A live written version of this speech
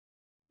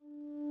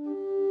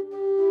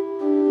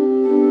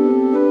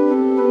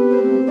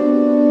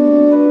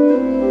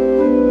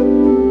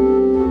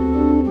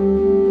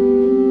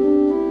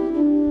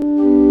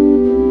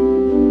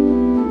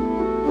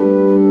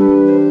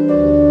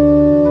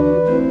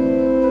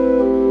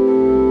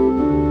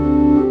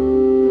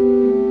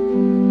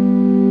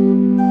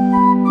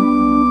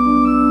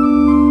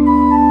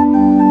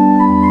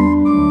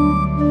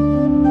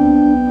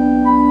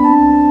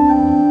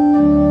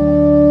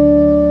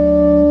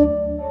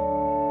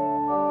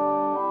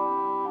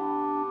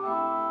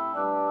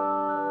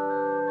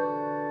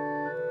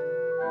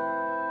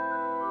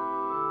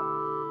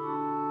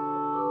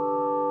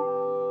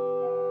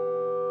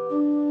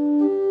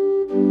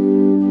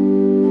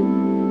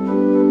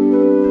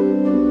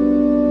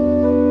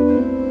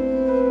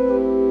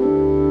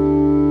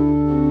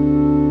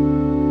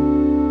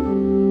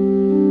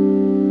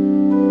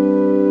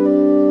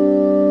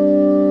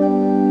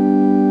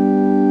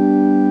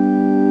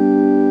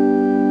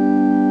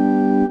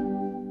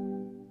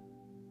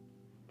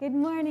Good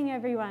morning,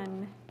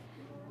 everyone,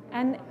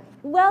 and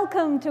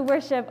welcome to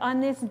worship on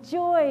this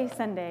Joy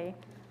Sunday.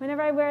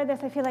 Whenever I wear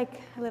this, I feel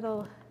like a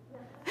little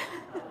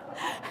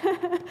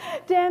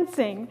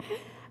dancing.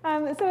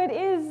 So it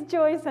is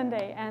Joy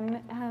Sunday, and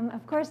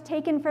of course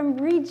taken from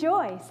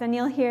rejoice, and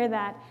you'll hear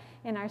that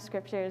in our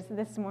scriptures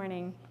this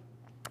morning.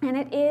 And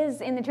it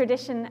is in the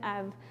tradition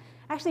of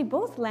actually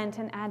both Lent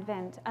and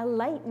Advent, a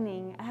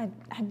lightening,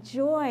 a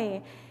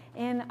joy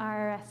in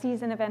our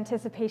season of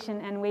anticipation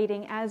and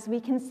waiting as we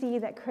can see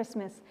that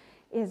Christmas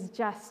is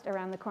just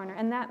around the corner.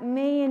 And that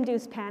may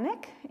induce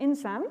panic in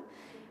some,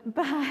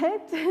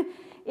 but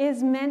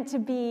is meant to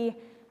be,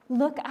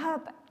 look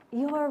up,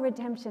 your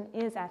redemption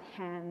is at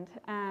hand.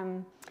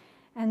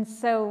 And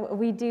so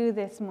we do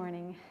this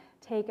morning,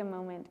 take a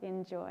moment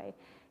in joy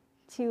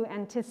to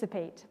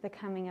anticipate the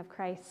coming of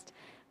Christ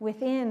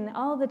within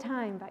all the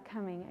time, but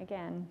coming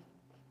again.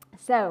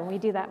 So we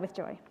do that with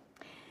joy.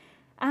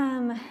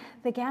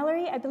 The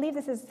gallery, I believe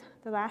this is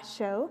the last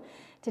show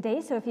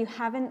today, so if you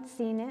haven't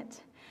seen it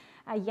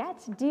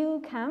yet,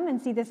 do come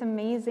and see this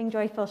amazing,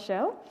 joyful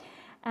show.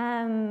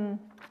 And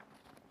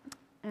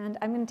I'm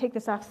going to take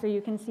this off so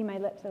you can see my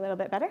lips a little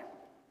bit better.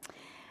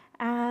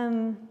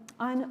 On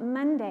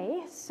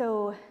Monday,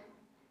 so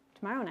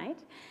tomorrow night,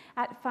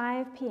 at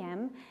 5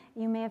 p.m.,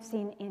 you may have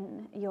seen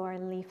in your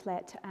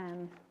leaflet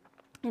an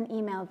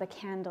email, the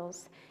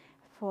candles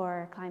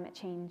for climate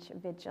change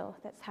vigil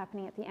that's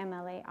happening at the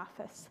MLA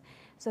office.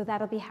 So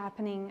that'll be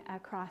happening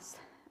across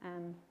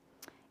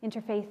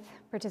interfaith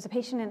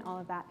participation and all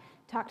of that.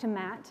 Talk to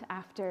Matt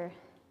after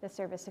the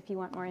service if you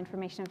want more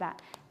information of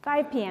that.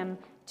 5 p.m.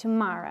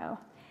 tomorrow.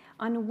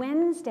 On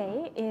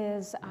Wednesday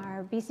is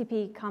our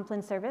BCP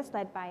Compline service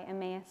led by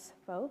Emmaus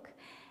folk.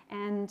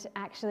 And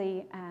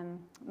actually,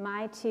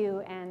 my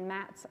two and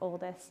Matt's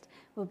oldest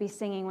will be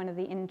singing one of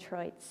the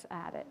introits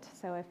at it.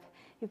 So if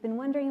you've been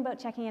wondering about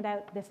checking it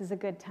out, this is a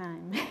good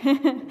time.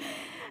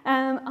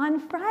 On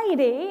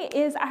Friday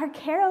is our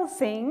carol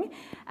sing.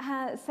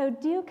 So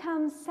do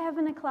come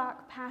 7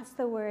 o'clock past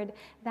the word.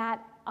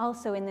 That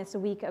also in this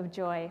week of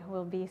joy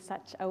will be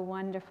such a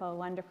wonderful,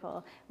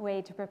 wonderful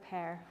way to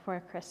prepare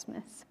for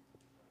Christmas.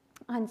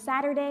 On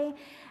Saturday,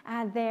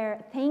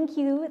 thank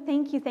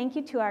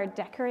you to our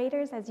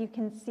decorators. As you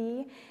can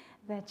see,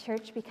 the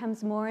church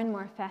becomes more and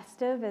more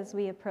festive as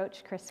we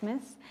approach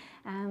Christmas.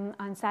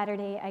 On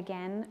Saturday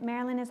again,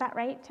 Marilyn, is that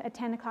right? At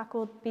 10 o'clock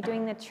we'll be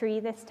doing the tree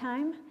this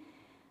time?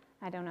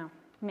 I don't know,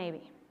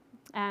 maybe.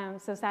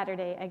 So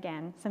Saturday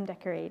again, some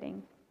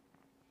decorating.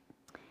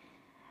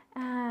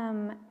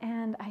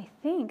 And I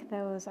think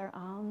those are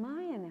all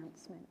my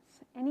announcements.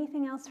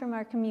 Anything else from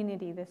our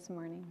community this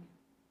morning?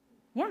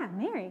 Yeah,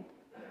 Mary.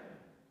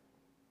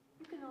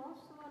 You can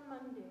also on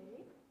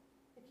Monday,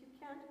 if you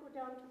can't go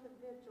down to the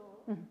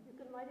vigil, you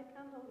can light a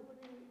candle and put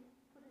it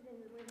in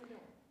the window.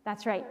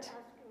 That's right. They're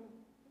asking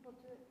people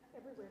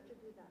everywhere to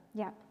do that.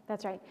 Yeah,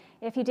 that's right.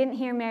 If you didn't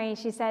hear Mary,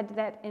 she said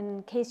that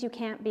in case you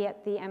can't be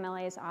at the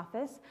MLA's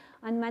office,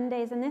 on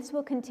Mondays, and this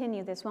will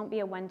continue, this won't be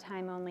a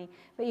one-time only,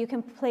 but you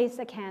can place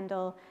a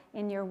candle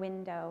in your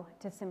window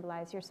to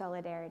symbolize your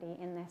solidarity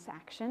in this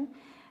action.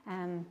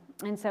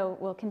 And so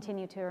we'll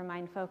continue to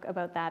remind folk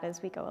about that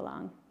as we go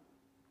along.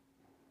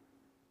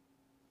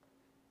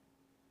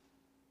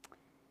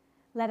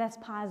 Let us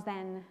pause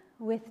then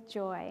with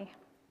joy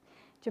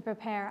to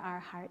prepare our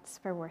hearts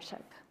for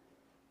worship.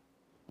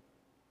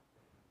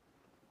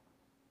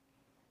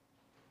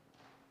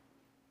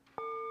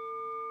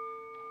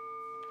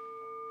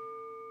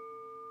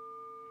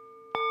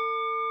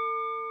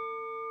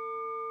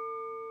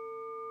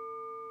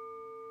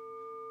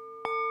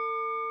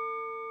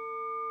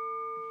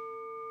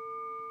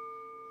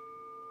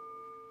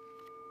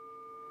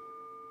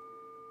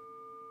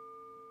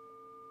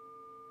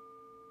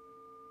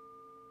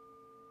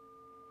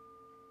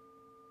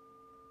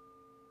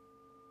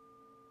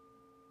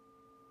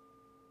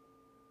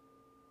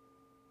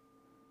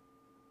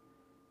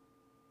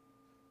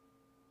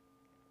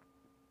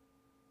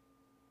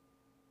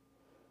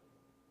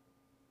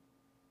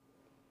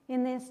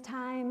 In this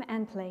time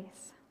and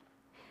place,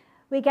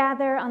 we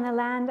gather on the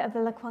land of the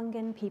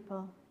Lekwungen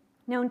people,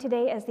 known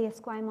today as the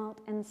Esquimalt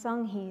and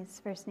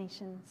Songhees First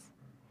Nations.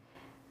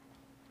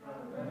 From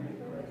many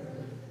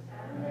places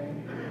and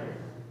many years,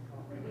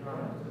 we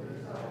come to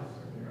this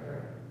house in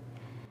prayer.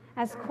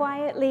 As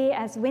quietly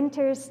as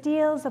winter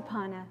steals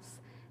upon us,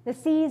 the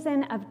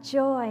season of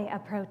joy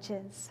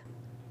approaches.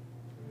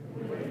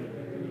 We wait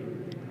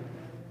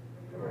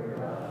for your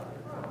love.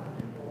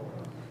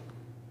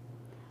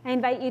 I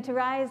invite you to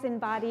rise in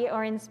body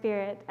or in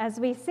spirit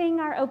as we sing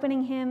our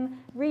opening hymn,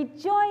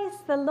 Rejoice,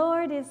 the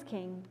Lord is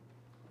King.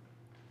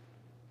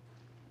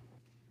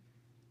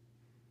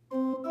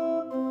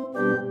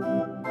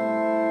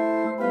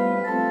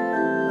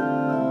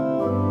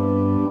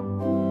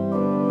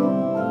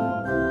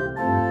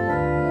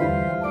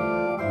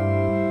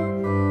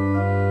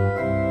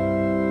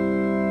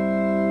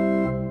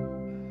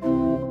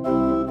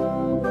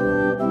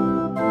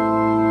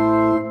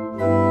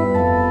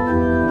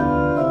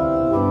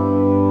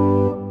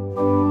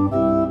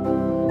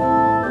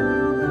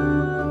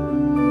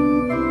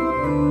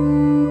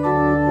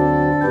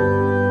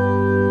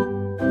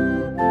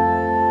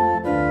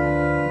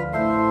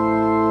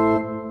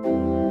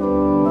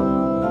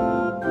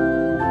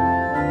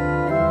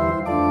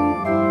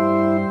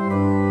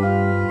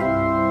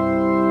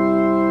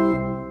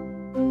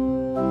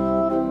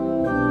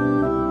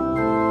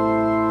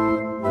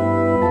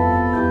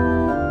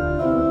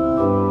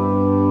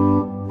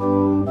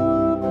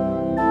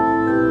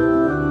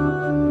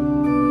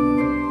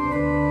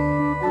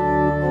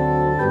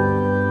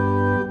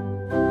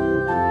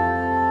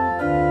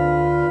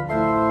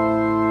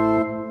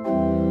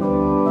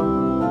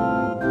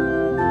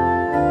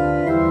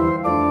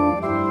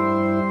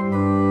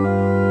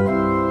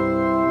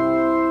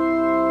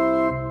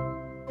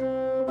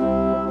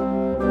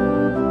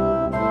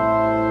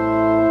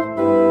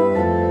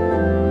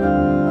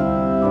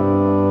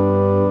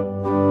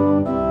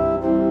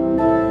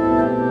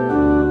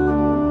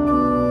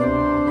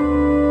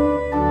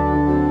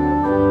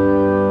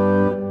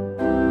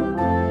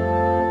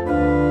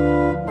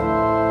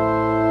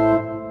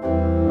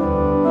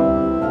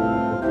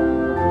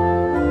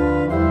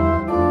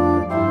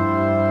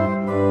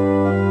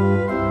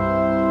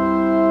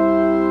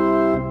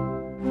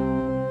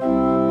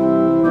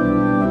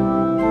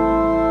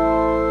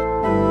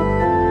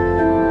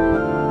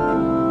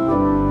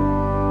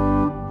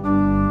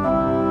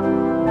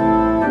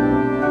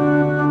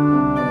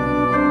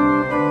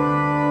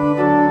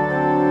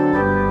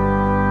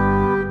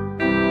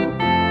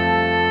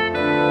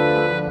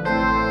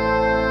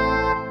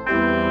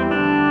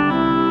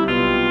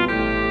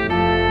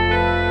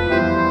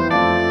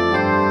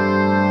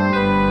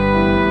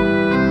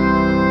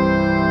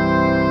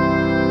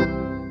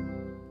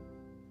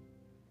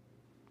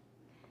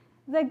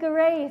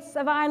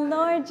 grace of our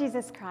Lord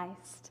Jesus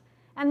Christ,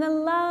 and the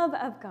love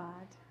of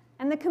God,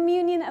 and the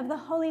communion of the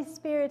Holy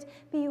Spirit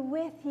be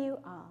with you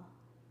all.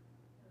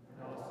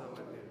 And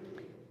also with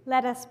you.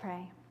 Let us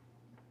pray.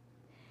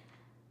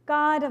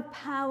 God of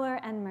power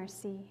and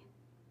mercy,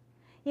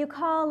 you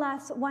call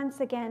us once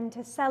again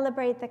to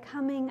celebrate the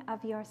coming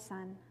of your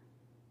Son.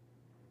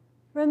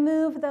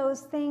 Remove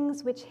those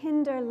things which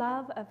hinder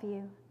love of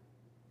you,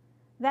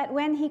 that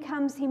when he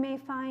comes he may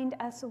find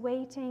us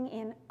waiting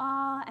in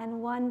awe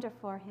and wonder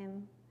for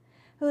him,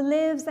 who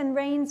lives and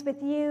reigns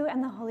with you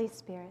and the Holy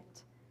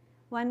Spirit,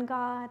 one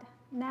God,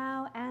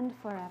 now and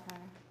forever.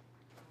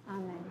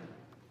 Amen.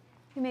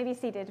 You may be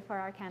seated for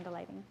our candle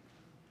lighting.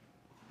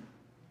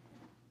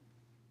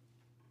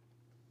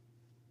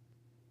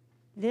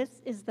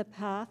 This is the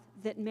path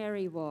that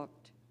Mary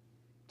walked,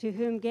 to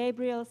whom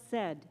Gabriel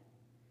said,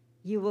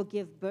 "You will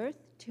give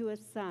birth to a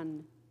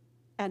son,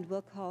 and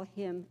will call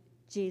him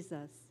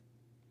Jesus."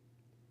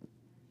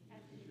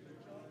 As she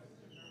rejoiced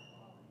in her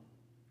home,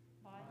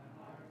 my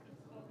heart is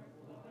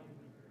overflowing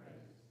with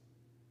grace.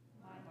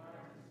 My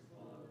heart is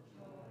full of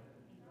joy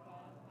in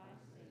God my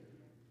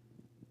Savior.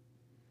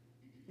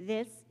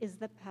 This is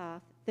the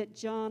path that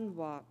John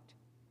walked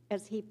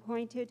as he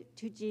pointed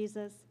to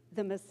Jesus,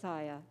 the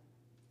Messiah.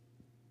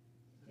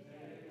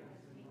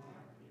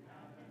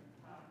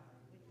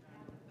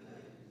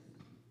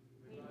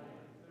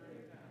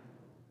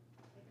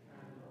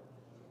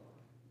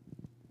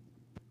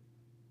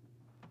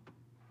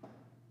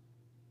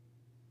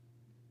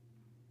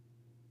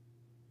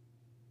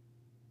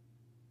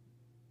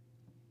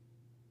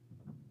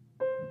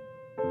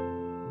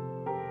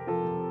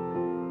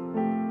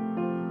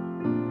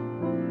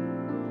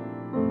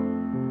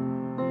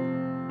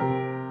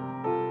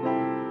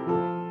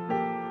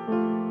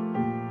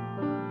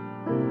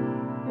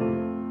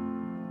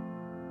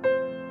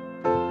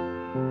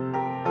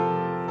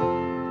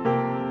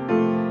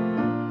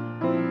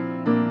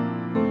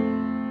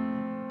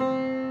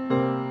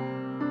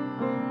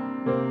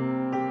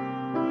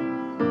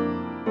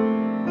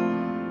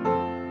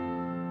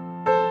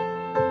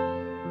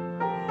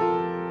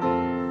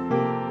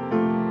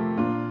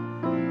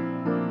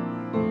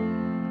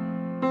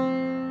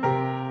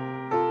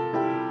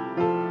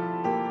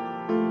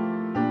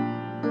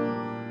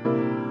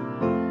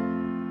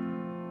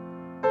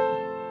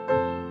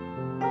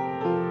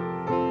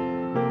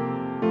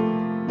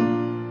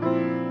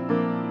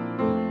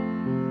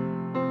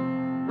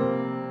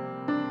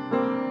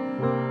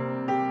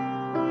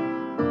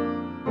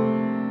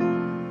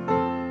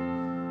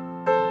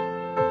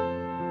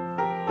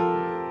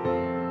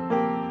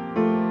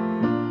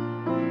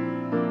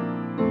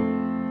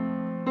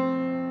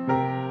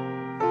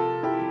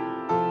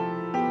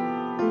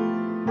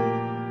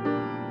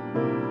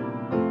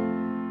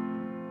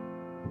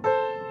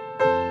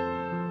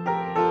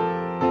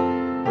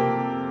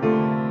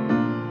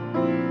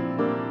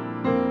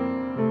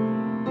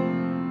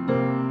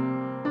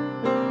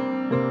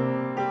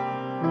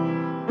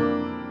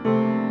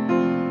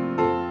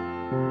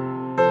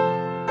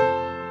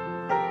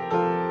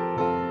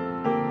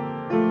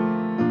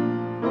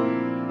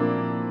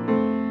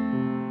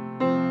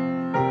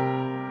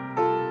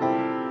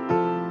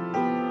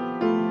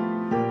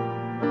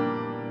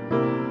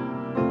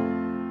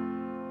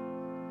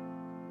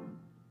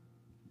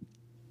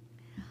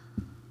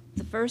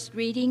 The first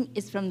reading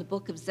is from the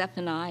book of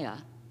Zephaniah.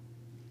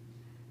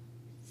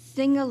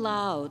 Sing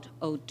aloud,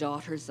 O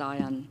daughter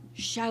Zion.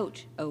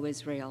 Shout, O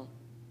Israel.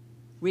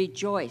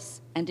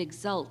 Rejoice and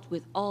exult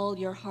with all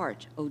your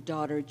heart, O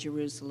daughter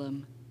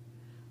Jerusalem.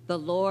 The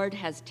Lord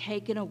has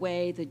taken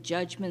away the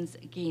judgments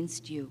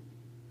against you.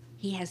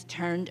 He has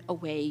turned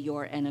away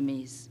your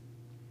enemies.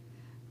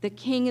 The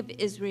King of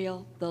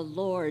Israel, the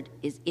Lord,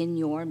 is in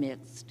your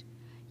midst.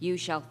 You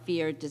shall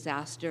fear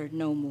disaster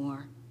no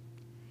more.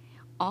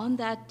 On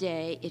that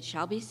day it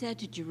shall be said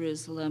to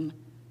Jerusalem,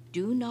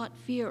 do not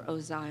fear,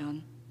 O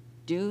Zion.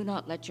 Do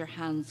not let your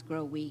hands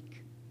grow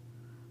weak.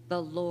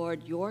 The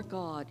Lord your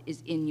God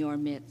is in your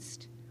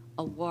midst,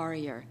 a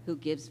warrior who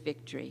gives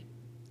victory.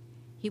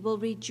 He will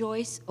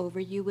rejoice over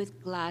you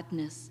with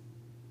gladness.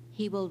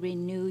 He will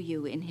renew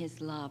you in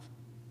his love.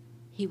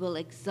 He will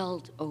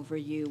exult over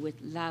you with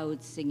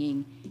loud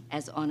singing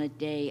as on a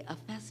day of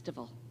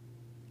festival.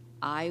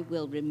 I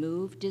will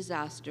remove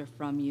disaster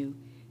from you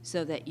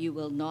so that you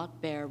will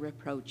not bear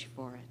reproach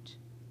for it.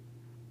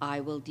 I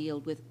will deal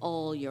with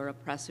all your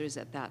oppressors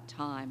at that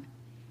time,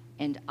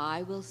 and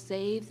I will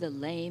save the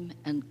lame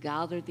and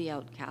gather the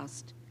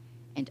outcast,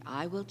 and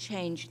I will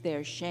change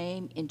their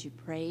shame into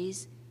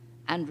praise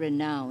and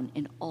renown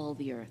in all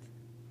the earth.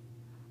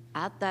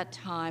 At that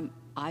time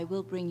I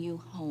will bring you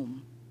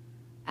home,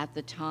 at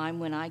the time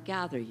when I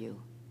gather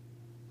you,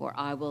 for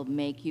I will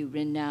make you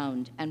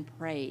renowned and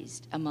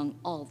praised among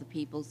all the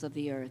peoples of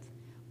the earth,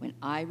 when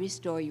I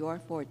restore your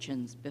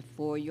fortunes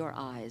before your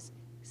eyes,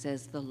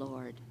 says the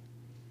Lord.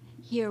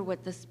 Hear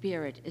what the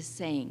Spirit is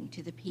saying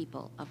to the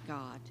people of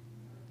God.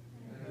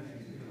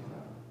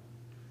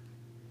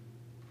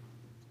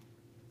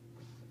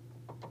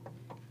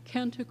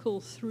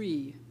 Canticle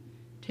 3,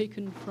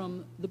 taken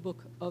from the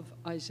book of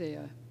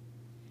Isaiah.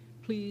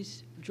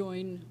 Please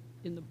join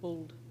in the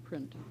bold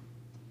print.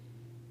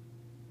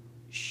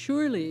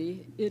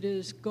 Surely it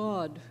is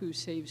God who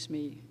saves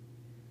me.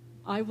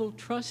 I will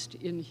trust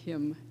in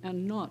him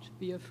and not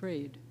be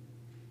afraid.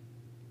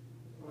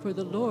 For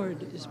the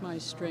Lord is my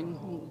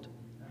stronghold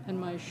and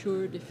my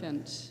sure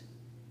defense,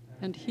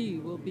 and he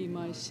will be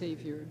my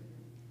Savior.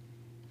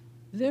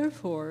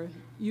 Therefore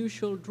you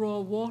shall draw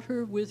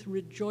water with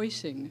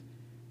rejoicing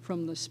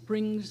from the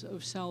springs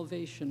of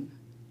salvation.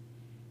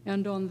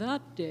 And on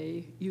that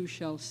day you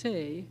shall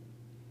say,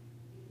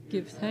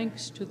 give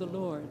thanks to the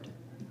Lord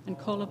and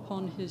call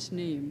upon his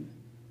name.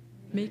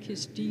 Make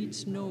his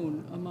deeds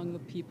known among the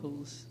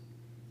peoples.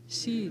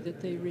 See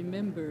that they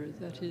remember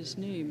that his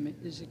name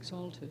is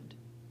exalted.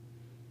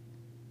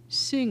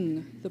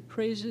 Sing the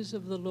praises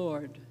of the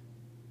Lord,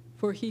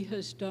 for he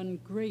has done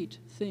great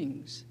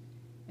things,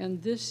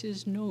 and this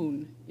is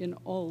known in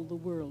all the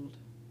world.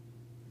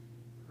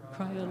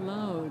 Cry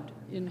aloud,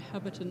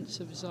 inhabitants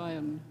of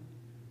Zion.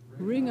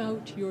 Ring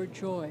out your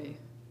joy,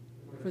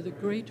 for the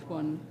great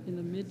one in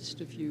the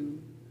midst of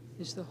you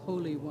is the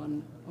Holy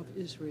One of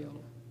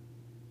Israel.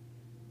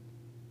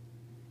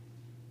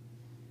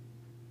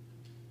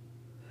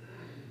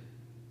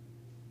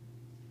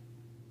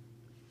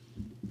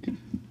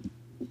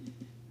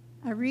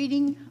 A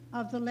reading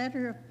of the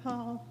letter of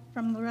Paul,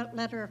 from the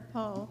letter of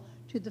Paul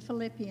to the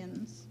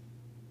Philippians.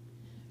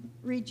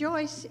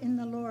 Rejoice in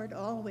the Lord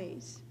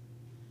always.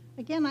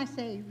 Again I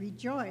say,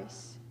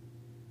 rejoice.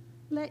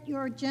 Let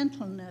your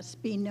gentleness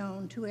be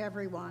known to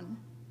everyone.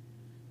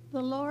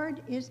 The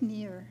Lord is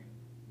near.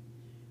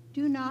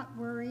 Do not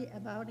worry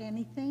about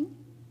anything,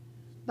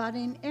 but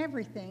in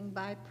everything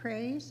by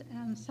praise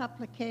and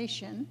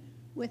supplication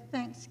with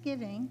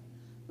thanksgiving,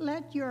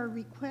 let your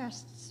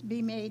requests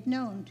be made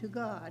known to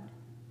God.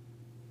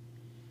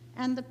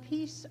 And the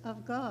peace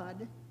of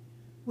God,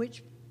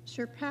 which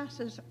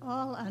surpasses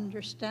all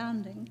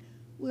understanding,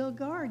 will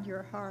guard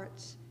your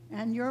hearts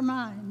and your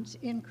minds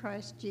in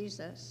Christ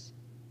Jesus.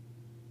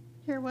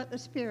 Hear what the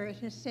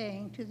Spirit is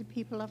saying to the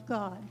people of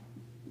God.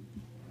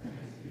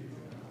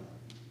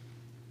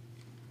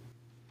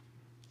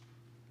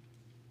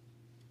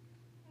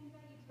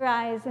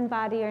 Rise in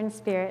body or in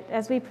spirit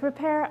as we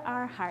prepare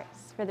our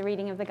hearts for the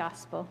reading of the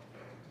gospel.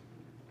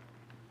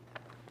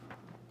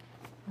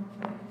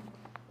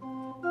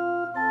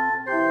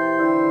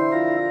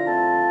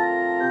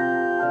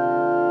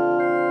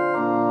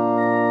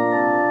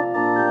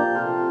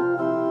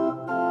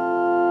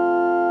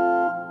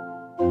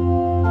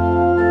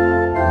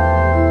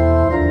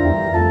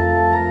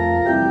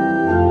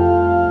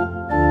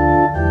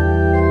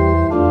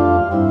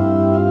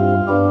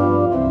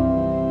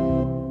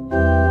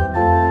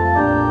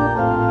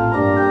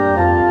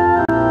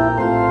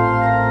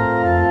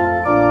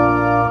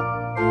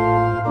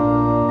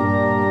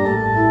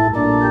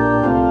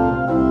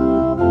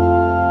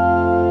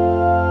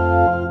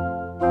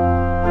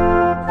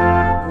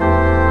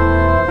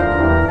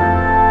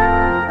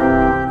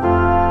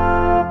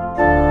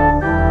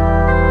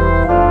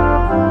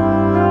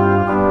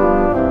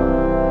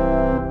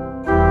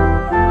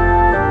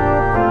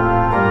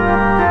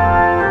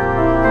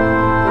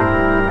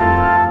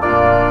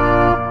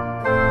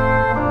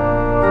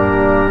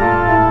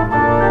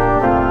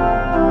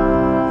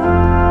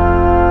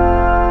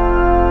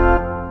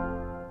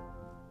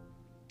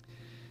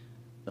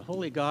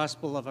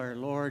 Gospel of our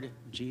Lord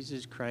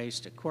Jesus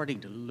Christ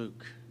according to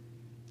Luke.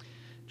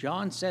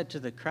 John said to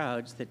the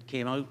crowds that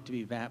came out to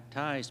be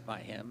baptized by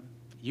him,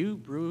 "You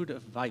brood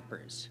of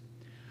vipers,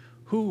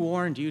 who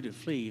warned you to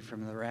flee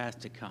from the wrath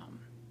to come?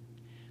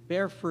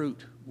 Bear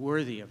fruit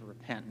worthy of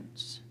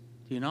repentance.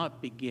 Do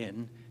not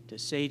begin to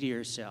say to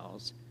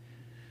yourselves,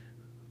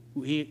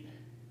 we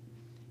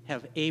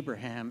have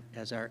Abraham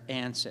as our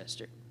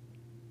ancestor.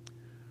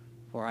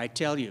 For I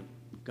tell you,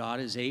 God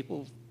is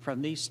able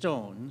from these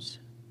stones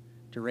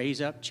to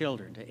raise up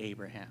children to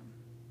Abraham.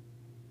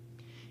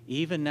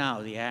 Even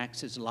now the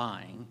axe is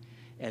lying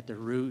at the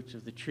root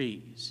of the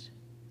trees.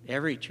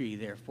 Every tree,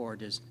 therefore,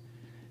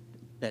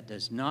 that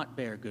does not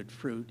bear good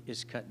fruit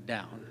is cut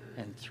down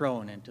and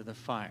thrown into the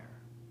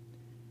fire."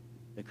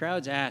 The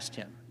crowds asked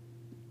him,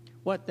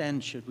 "What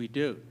then should we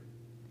do?"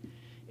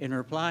 In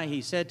reply,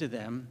 he said to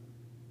them,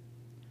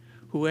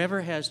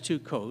 "Whoever has 2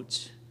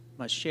 coats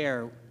must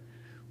share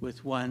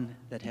with one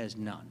that has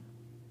none,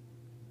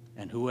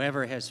 and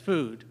whoever has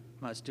food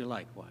must do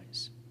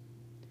likewise."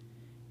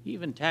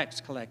 Even tax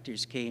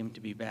collectors came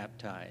to be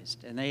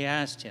baptized, and they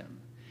asked him,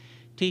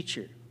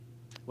 "Teacher,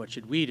 what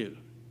should we do?"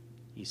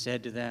 He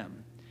said to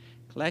them,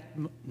 "Collect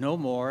no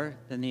more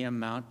than the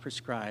amount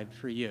prescribed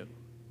for you."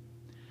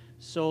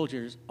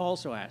 Soldiers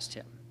also asked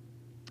him,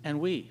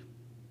 "And we,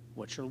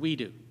 what shall we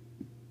do?"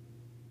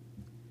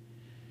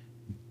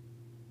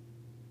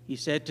 He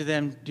said to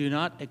them, "Do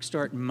not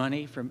extort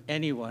money from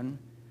anyone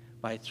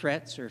by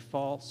threats or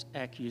false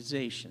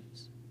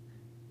accusations,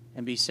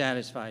 and be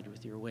satisfied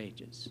with your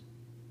wages."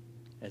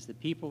 As the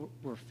people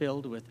were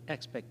filled with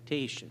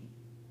expectation,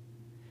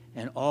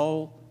 and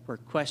all were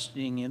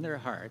questioning in their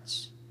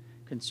hearts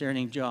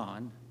concerning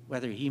John,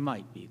 whether he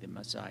might be the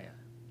Messiah.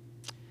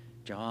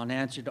 John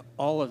answered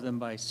all of them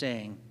by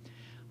saying,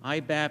 I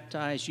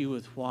baptize you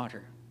with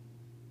water,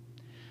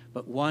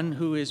 but one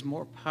who is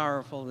more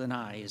powerful than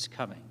I is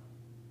coming.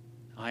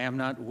 I am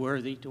not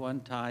worthy to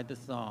untie the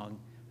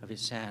thong of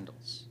his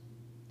sandals.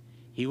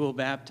 He will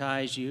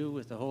baptize you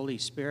with the Holy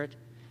Spirit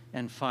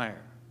and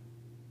fire.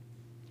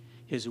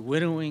 His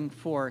winnowing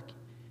fork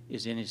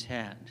is in his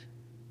hand,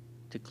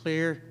 to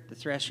clear the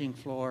threshing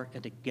floor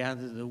and to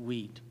gather the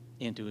wheat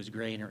into his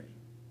granary.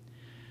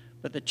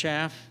 But the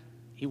chaff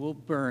he will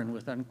burn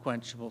with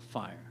unquenchable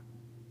fire.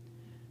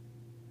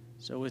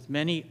 So with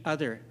many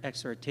other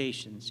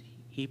exhortations,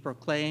 he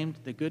proclaimed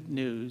the good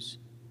news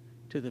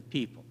to the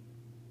people,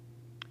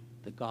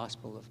 the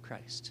gospel of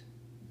Christ.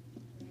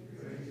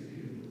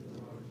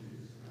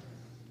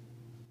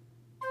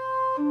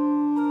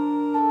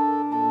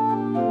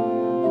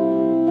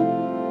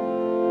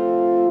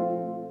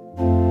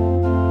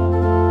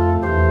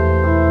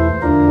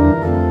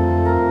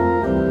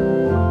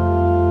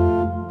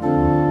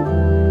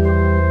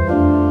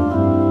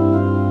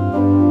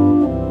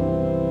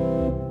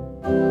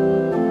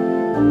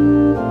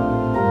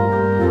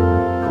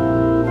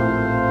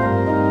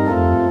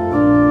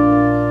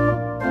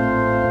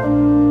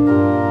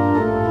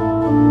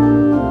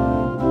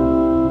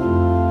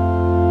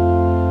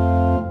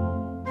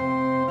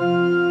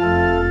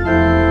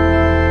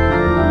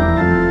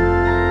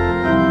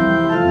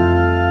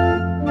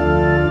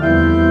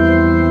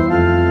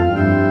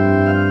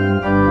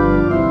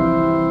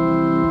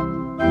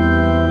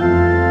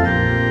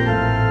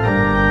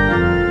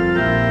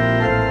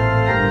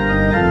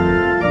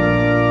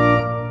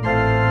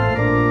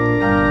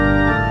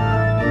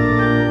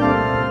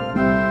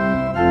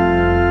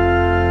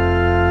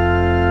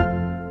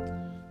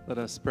 Let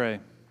us pray.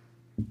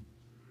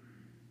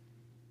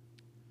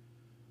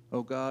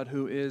 O God,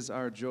 who is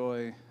our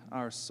joy,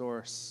 our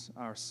source,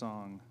 our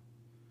song,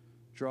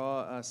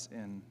 draw us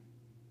in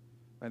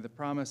by the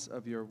promise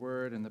of your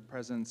word and the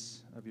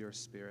presence of your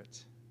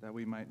Spirit, that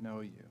we might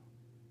know you.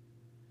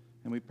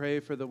 And we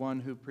pray for the one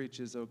who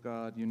preaches, O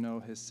God, you know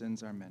his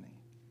sins are many.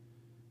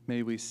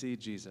 May we see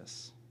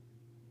Jesus.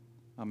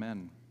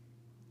 Amen.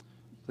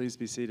 Please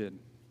be seated.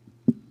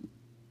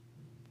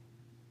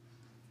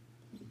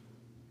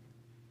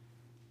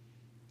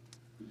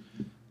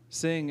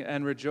 Sing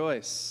and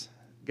rejoice,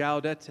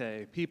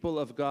 gaudete, people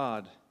of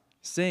God.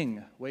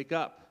 Sing, wake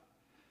up.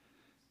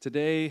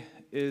 Today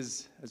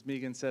is, as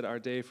Meagan said, our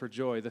day for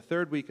joy, the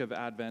third week of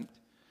Advent,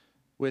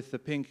 with the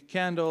pink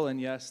candle and,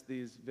 yes,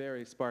 these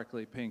very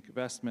sparkly pink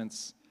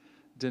vestments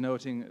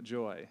denoting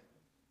joy.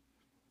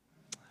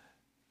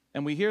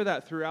 And we hear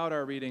that throughout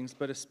our readings,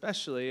 but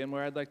especially, and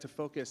where I'd like to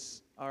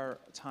focus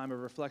our time of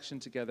reflection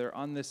together,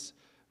 on this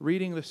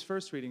reading, this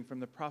first reading from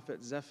the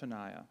prophet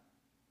Zephaniah.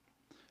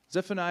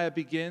 Zephaniah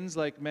begins,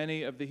 like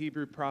many of the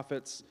Hebrew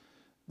prophets,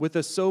 with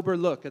a sober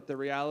look at the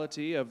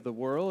reality of the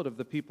world, of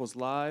the people's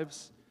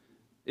lives,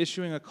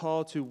 issuing a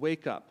call to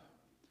wake up,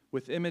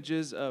 with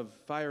images of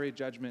fiery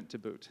judgment to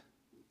boot.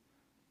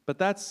 But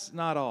that's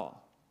not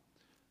all.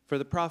 For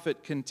the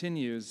prophet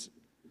continues,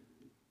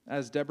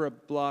 as Deborah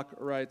Block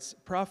writes,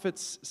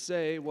 prophets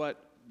say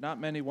what not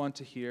many want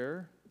to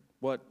hear,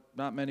 what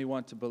not many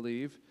want to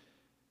believe.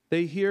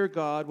 They hear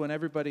God when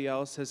everybody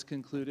else has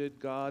concluded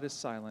God is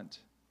silent.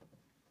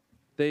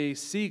 They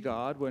see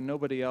God when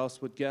nobody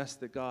else would guess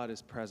that God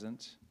is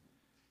present.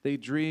 They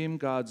dream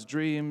God's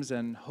dreams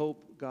and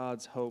hope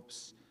God's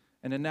hopes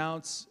and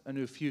announce a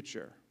new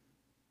future.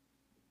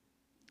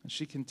 And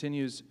she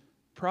continues,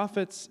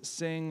 prophets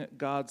sing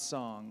God's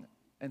song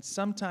and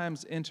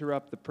sometimes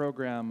interrupt the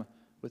program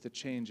with a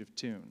change of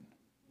tune.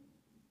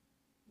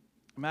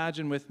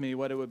 Imagine with me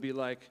what it would be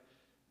like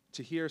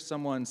to hear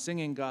someone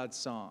singing God's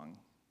song,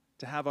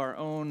 to have our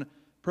own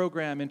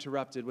program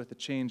interrupted with a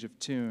change of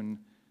tune.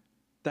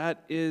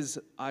 That is,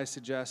 I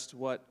suggest,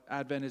 what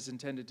Advent is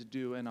intended to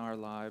do in our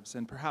lives,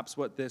 and perhaps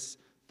what this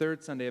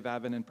third Sunday of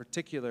Advent in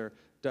particular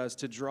does,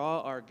 to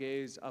draw our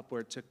gaze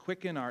upward, to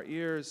quicken our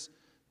ears,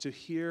 to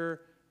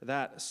hear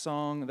that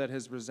song that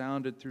has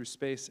resounded through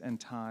space and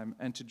time,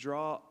 and to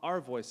draw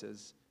our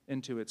voices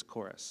into its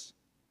chorus.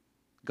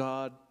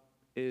 God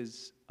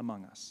is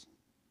among us.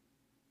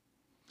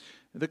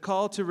 The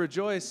call to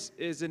rejoice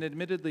is an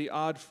admittedly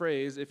odd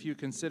phrase if you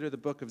consider the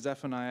book of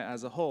Zephaniah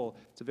as a whole.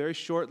 It's a very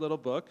short little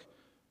book,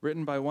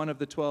 written by one of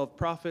the 12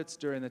 prophets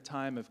during the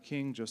time of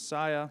King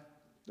Josiah,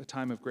 a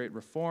time of great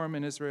reform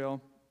in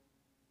Israel.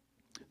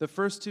 The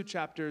first two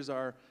chapters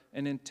are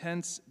an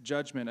intense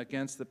judgment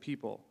against the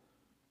people.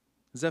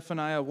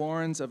 Zephaniah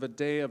warns of a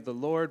day of the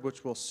Lord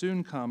which will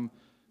soon come,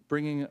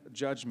 bringing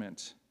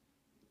judgment,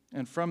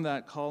 and from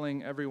that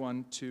calling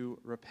everyone to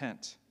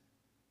repent,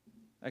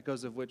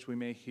 echoes of which we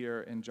may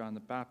hear in John the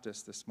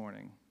Baptist this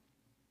morning.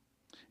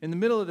 In the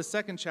middle of the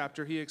second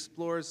chapter, he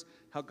explores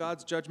how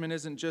God's judgment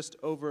isn't just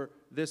over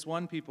this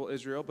one people,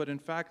 Israel, but in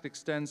fact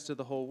extends to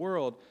the whole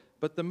world.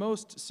 But the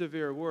most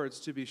severe words,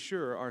 to be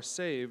sure, are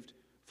saved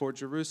for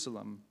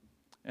Jerusalem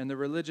and the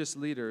religious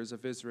leaders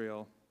of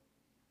Israel,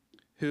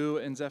 who,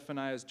 in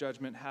Zephaniah's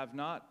judgment, have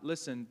not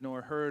listened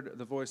nor heard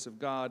the voice of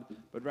God,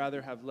 but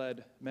rather have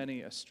led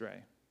many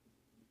astray.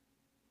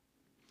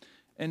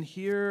 And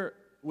hear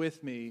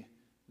with me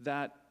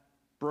that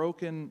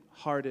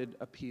broken-hearted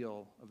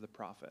appeal of the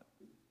prophet.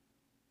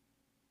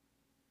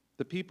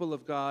 The people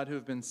of God who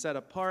have been set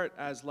apart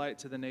as light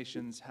to the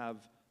nations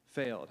have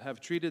failed, have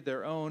treated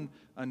their own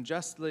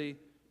unjustly,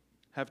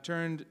 have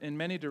turned in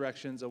many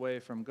directions away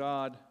from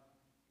God.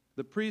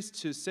 The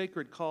priests whose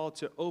sacred call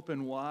to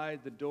open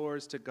wide the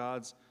doors to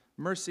God's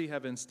mercy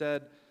have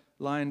instead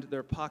lined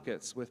their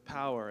pockets with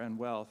power and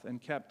wealth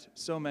and kept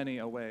so many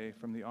away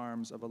from the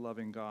arms of a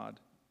loving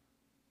God.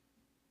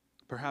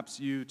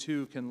 Perhaps you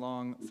too can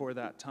long for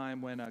that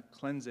time when a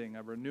cleansing,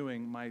 a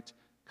renewing might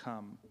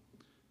come,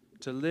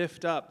 to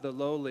lift up the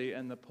lowly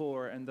and the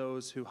poor and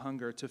those who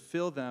hunger, to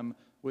fill them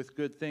with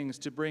good things,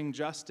 to bring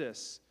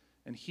justice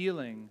and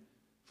healing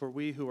for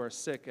we who are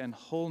sick and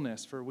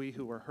wholeness for we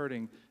who are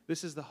hurting.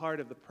 This is the heart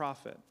of the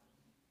prophet.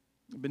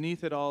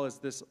 Beneath it all is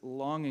this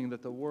longing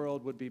that the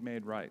world would be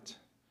made right,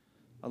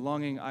 a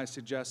longing I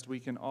suggest we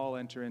can all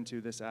enter into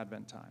this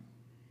Advent time.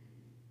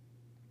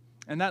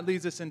 And that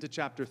leads us into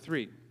chapter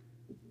 3.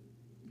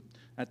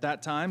 At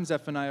that time,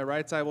 Zephaniah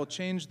writes, I will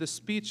change the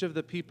speech of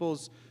the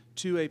peoples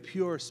to a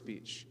pure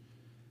speech,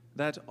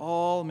 that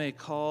all may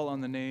call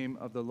on the name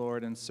of the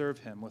Lord and serve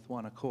him with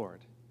one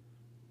accord.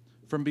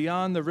 From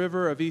beyond the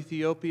river of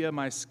Ethiopia,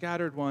 my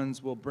scattered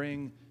ones will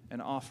bring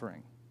an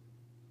offering.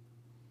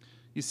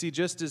 You see,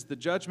 just as the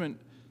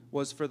judgment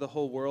was for the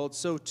whole world,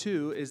 so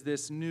too is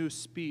this new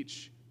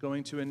speech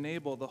going to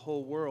enable the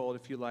whole world,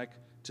 if you like,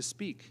 to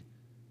speak,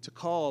 to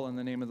call on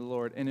the name of the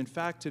Lord, and in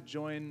fact to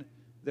join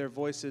their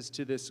voices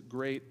to this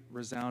great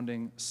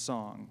resounding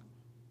song,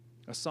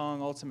 a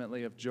song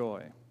ultimately of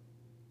joy.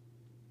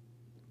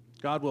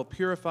 God will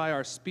purify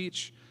our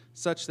speech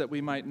such that we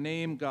might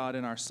name God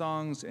in our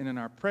songs and in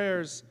our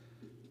prayers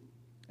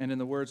and in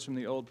the words from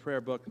the old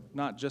prayer book,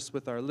 not just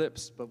with our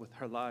lips, but with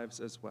our lives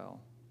as well.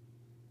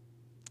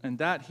 And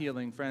that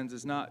healing, friends,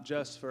 is not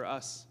just for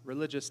us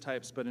religious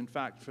types, but in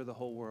fact for the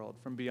whole world,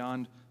 from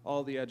beyond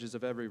all the edges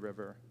of every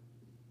river.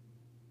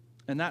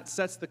 And that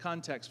sets the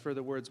context for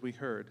the words we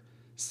heard.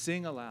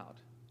 Sing aloud,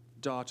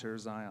 daughter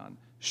Zion.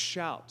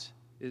 Shout,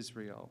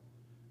 Israel.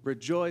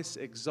 Rejoice,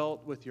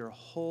 exult with your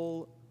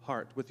whole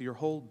heart, with your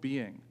whole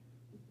being.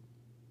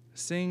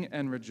 Sing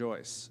and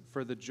rejoice,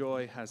 for the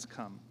joy has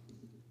come.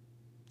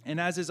 And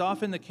as is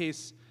often the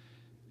case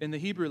in the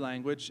Hebrew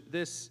language,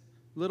 this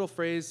little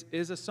phrase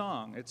is a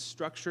song. It's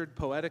structured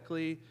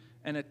poetically,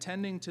 and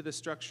attending to the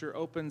structure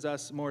opens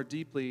us more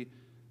deeply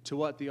to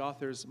what the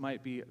authors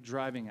might be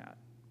driving at.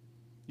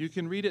 You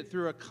can read it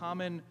through a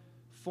common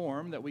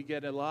form that we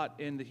get a lot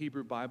in the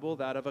Hebrew Bible,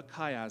 that of a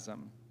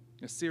chiasm,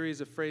 a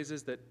series of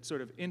phrases that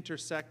sort of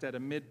intersect at a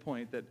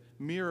midpoint, that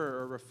mirror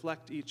or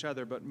reflect each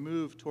other, but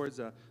move towards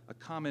a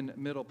common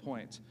middle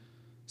point.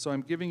 So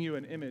I'm giving you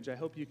an image. I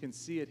hope you can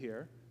see it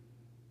here.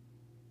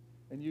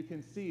 And you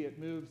can see it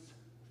moves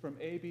from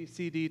A, B,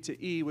 C, D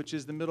to E, which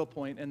is the middle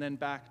point, and then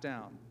back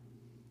down.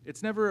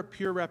 It's never a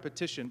pure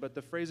repetition, but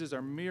the phrases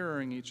are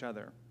mirroring each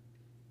other.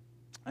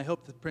 I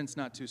hope the print's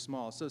not too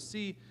small. So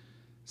see,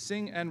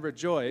 sing and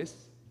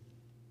rejoice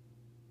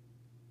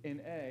in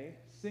A,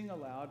 sing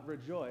aloud,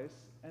 rejoice,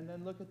 and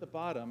then look at the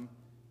bottom,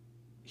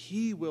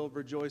 he will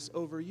rejoice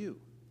over you.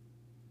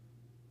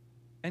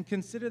 And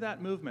consider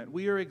that movement.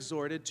 We are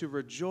exhorted to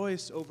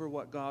rejoice over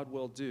what God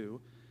will do,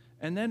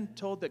 and then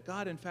told that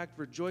God, in fact,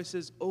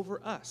 rejoices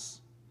over us.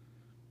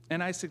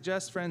 And I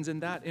suggest, friends, in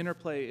that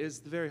interplay is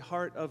the very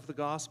heart of the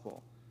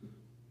gospel.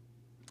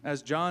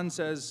 As John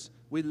says,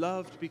 we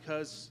loved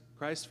because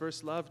Christ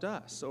first loved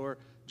us. Or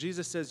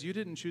Jesus says, you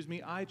didn't choose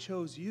me, I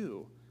chose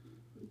you.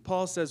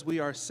 Paul says we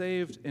are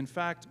saved, in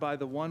fact, by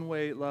the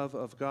one-way love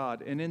of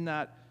God. And in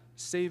that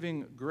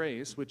saving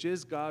grace, which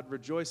is God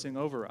rejoicing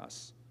over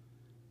us,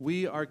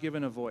 we are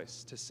given a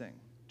voice to sing,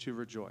 to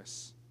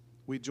rejoice.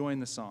 We join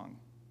the song.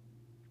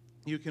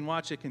 You can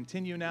watch it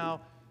continue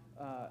now.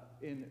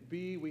 In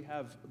B, we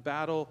have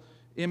battle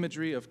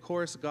imagery. Of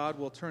course, God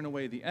will turn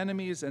away the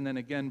enemies. And then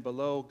again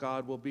below,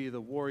 God will be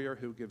the warrior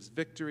who gives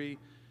victory.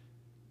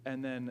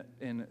 And then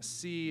in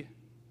C,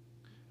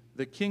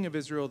 the King of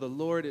Israel, the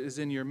Lord is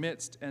in your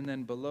midst. And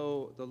then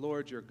below, the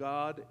Lord your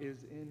God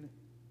is in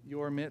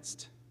your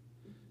midst.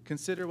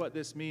 Consider what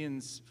this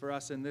means for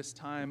us in this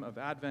time of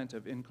Advent,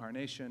 of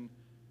incarnation.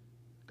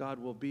 God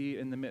will be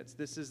in the midst.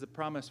 This is the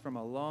promise from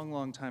a long,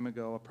 long time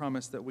ago, a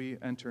promise that we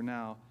enter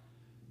now.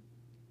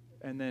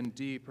 And then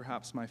D,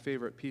 perhaps my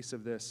favorite piece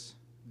of this,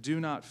 do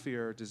not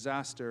fear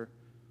disaster.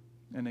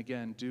 And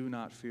again, do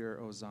not fear,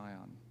 O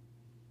Zion.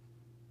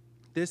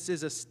 This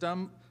is a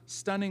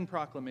stunning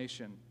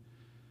proclamation.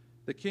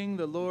 The King,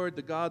 the Lord,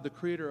 the God, the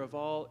Creator of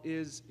all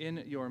is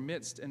in your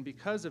midst. And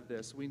because of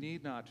this, we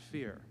need not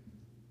fear.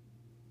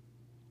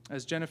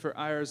 As Jennifer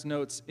Ayers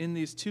notes, in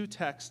these two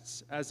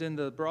texts, as in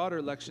the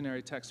broader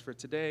lectionary text for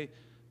today,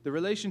 the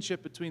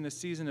relationship between the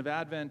season of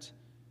Advent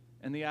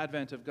and the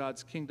advent of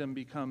God's kingdom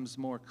becomes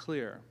more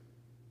clear.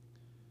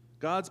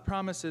 God's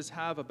promises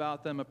have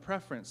about them a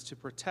preference to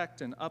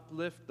protect and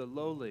uplift the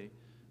lowly,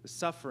 the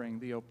suffering,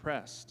 the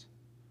oppressed.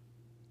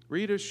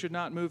 Readers should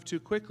not move too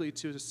quickly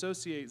to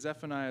associate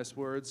Zephaniah's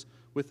words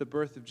with the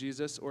birth of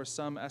Jesus or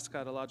some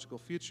eschatological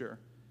future,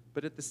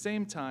 but at the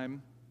same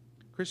time,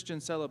 Christian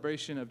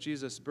celebration of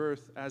Jesus'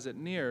 birth as it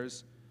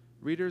nears,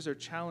 readers are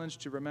challenged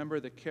to remember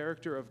the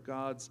character of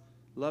God's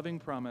loving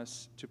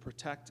promise to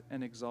protect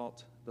and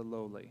exalt the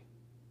lowly.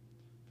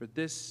 For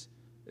this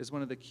is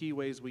one of the key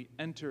ways we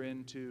enter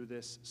into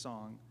this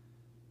song,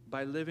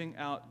 by living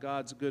out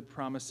God's good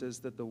promises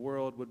that the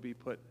world would be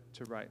put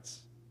to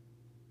rights.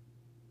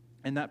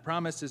 And that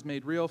promise is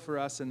made real for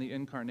us in the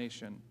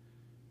incarnation,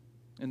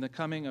 in the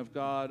coming of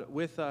God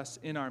with us,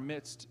 in our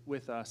midst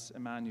with us,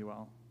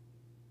 Emmanuel.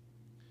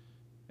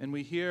 And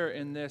we hear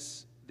in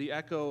this the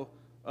echo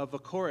of a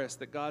chorus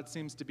that God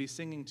seems to be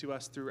singing to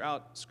us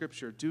throughout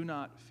Scripture. Do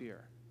not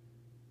fear.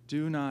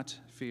 Do not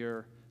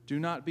fear. Do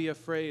not be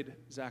afraid,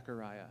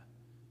 Zechariah.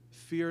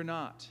 Fear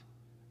not,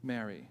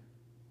 Mary.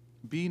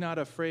 Be not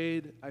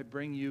afraid, I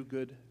bring you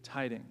good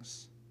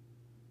tidings.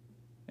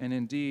 And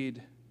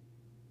indeed,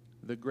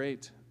 the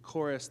great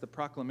chorus, the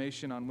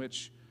proclamation on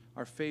which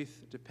our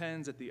faith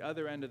depends at the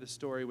other end of the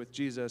story with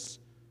Jesus,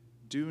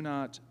 do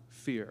not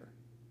fear.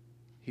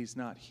 He's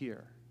not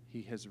here.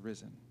 He has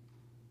risen.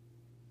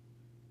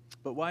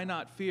 But why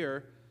not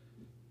fear?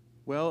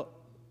 Well,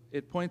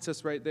 it points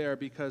us right there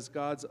because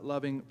God's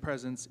loving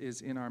presence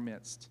is in our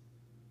midst.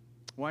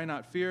 Why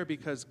not fear?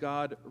 Because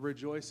God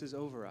rejoices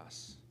over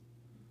us.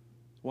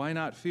 Why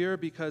not fear?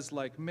 Because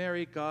like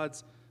Mary,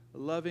 God's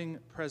loving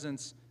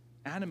presence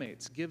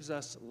animates, gives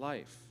us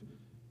life,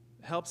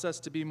 helps us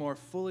to be more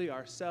fully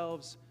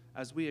ourselves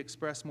as we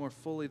express more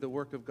fully the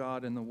work of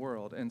God in the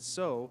world. And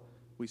so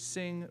we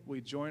sing,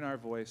 we join our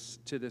voice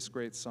to this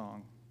great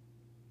song.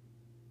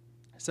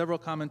 Several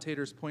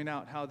commentators point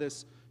out how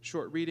this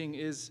short reading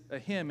is a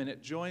hymn, and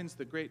it joins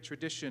the great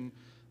tradition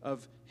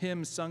of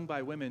hymns sung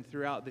by women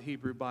throughout the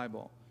Hebrew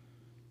Bible.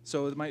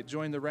 So it might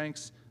join the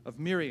ranks of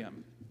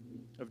Miriam,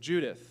 of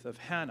Judith, of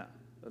Hannah,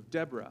 of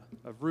Deborah,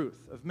 of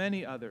Ruth, of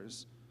many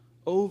others,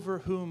 over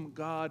whom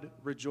God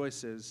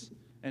rejoices,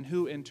 and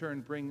who in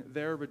turn bring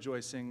their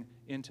rejoicing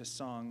into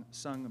song,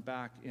 sung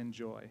back in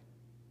joy.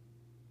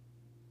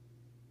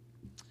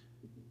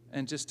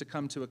 And just to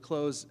come to a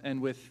close,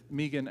 and with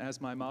Meagan as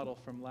my model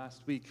from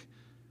last week,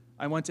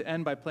 I want to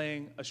end by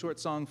playing a short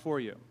song for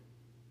you.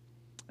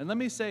 And let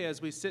me say,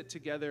 as we sit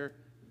together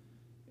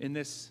in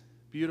this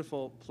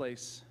beautiful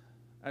place,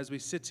 as we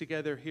sit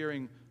together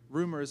hearing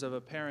rumors of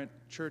apparent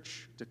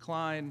church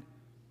decline,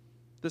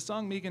 the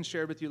song Meagan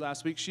shared with you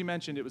last week, she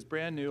mentioned it was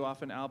brand new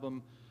off an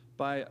album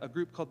by a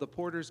group called the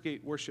Porter's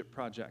Gate Worship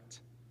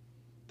Project.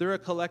 They're a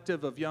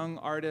collective of young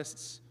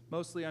artists,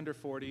 mostly under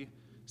 40,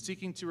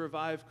 seeking to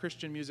revive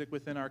Christian music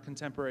within our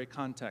contemporary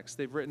context.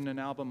 They've written an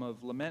album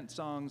of lament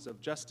songs, of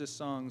justice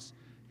songs.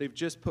 They've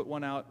just put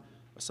one out,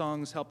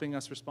 songs helping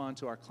us respond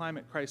to our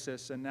climate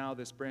crisis, and now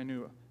this brand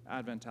new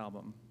Advent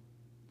album.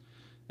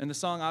 And the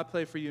song I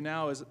play for you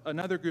now is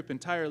another group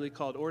entirely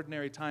called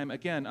Ordinary Time.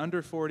 Again,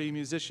 under 40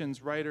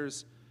 musicians,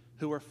 writers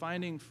who are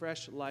finding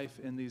fresh life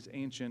in these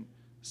ancient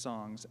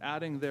songs,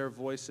 adding their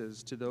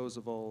voices to those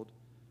of old,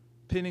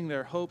 pinning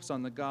their hopes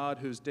on the God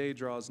whose day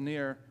draws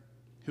near,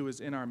 who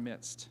is in our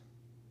midst,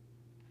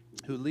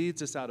 who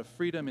leads us out of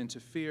freedom into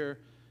fear,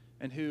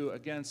 and who,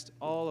 against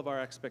all of our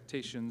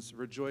expectations,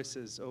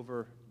 rejoices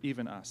over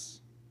even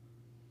us.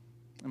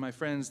 And my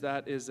friends,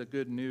 that is a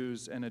good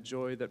news and a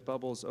joy that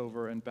bubbles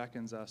over and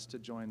beckons us to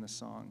join the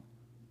song.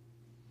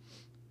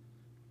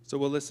 So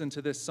we'll listen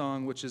to this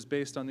song, which is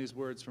based on these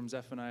words from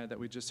Zephaniah that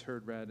we just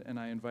heard read, and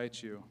I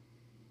invite you,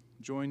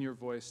 join your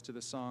voice to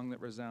the song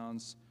that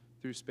resounds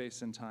through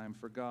space and time,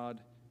 for God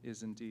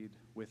is indeed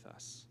with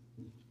us.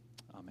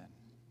 Amen.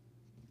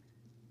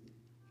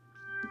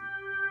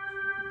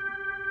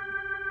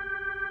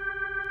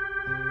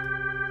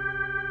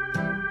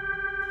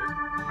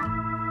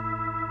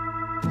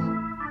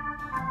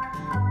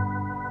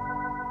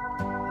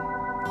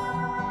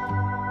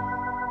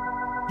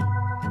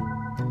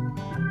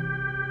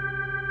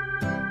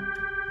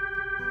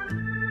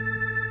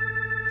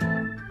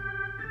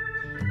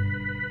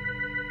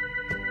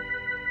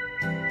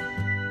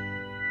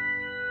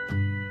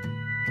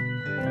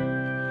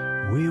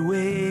 We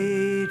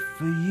wait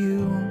for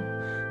you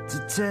to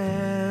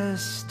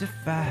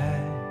testify,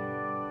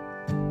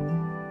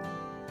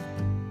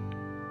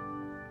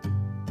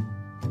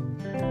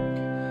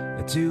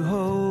 to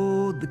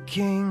hold the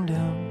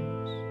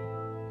kingdoms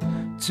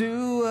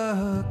to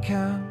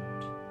account.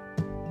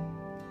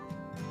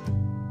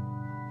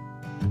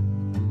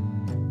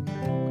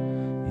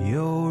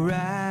 Your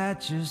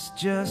righteous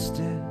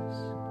justice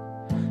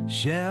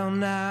shall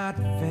not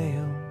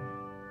fail.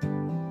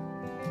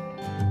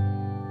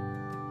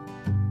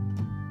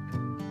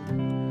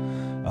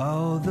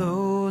 All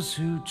those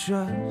who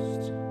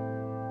trust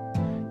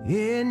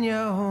in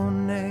your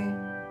name,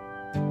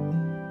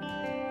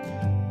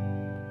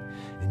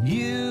 and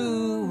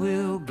you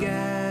will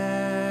gather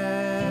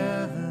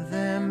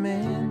them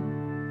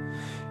in,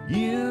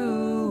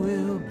 you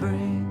will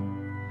bring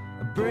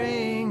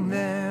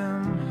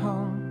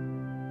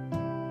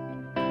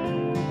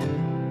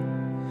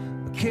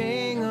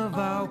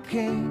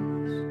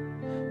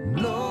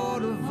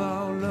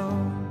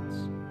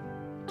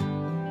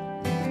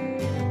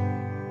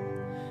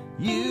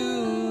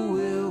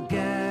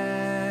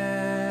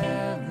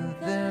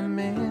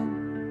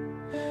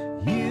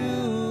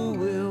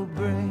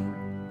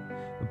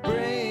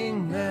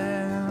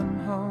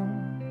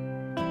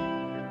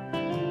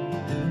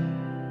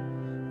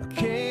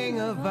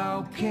of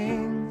all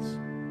kings,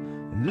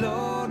 and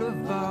Lord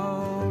of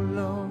all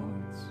lords.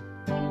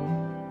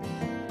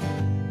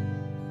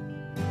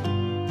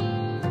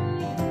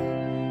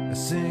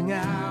 Sing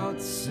out,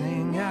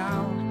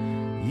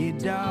 ye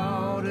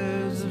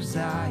daughters of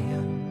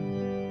Zion.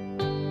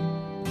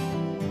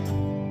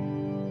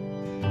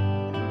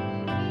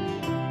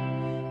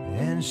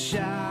 And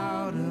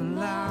shout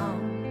aloud,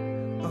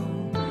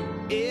 O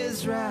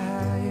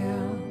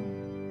Israel.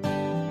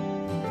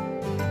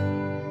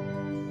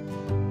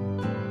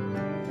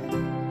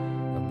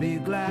 Be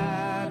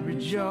glad,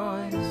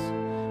 rejoice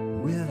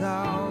with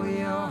all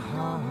your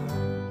heart.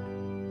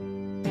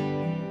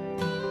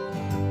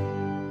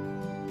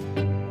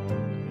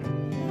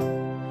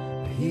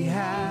 He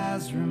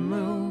has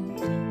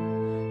removed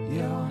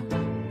your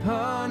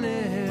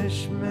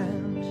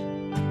punishment.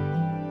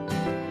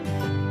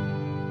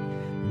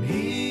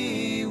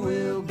 He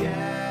will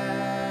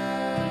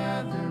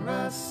gather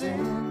us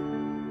in.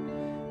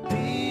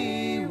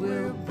 He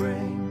will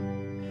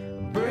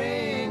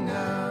bring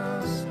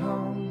us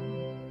home.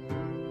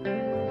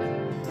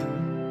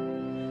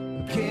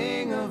 The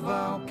King of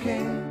all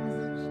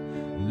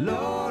kings,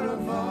 Lord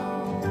of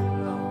all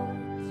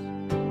lords.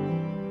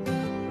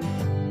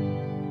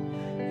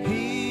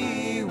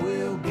 He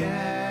will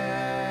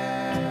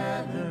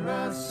gather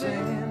us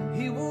in.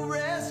 He will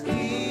rescue.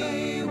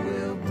 He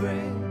will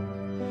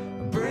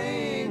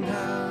bring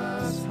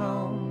us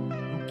home.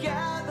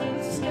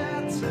 Gather,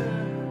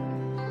 scatter,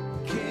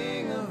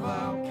 King of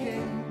all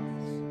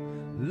kings,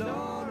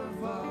 Lord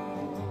of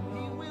all.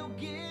 He will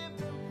give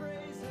the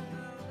praise and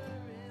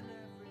honor in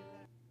every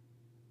land.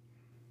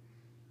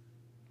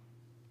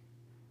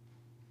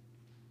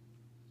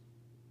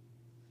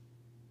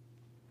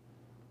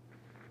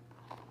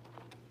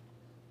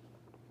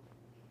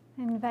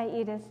 I invite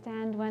you to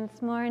stand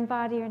once more in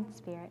body and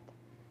spirit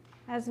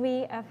as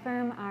we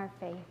affirm our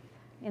faith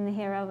in the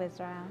hero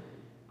Israel.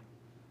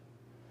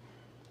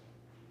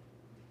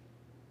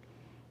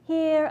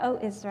 Hear, O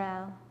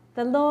Israel,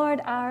 the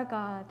Lord our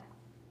God,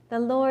 the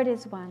Lord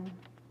is one.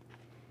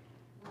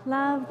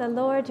 Love the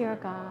Lord your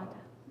God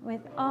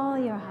with all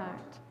your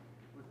heart,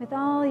 with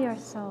all your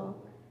soul,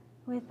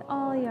 with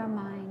all your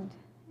mind,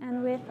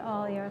 and with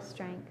all your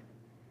strength.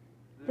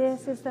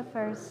 This is the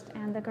first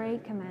and the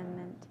great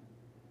commandment.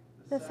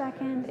 The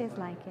second is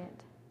like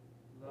it.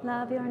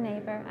 Love your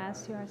neighbor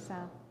as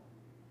yourself.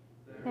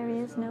 There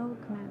is no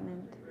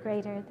commandment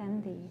greater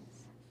than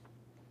these.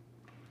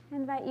 I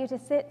invite you to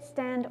sit,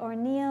 stand, or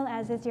kneel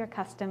as is your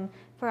custom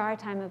for our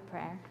time of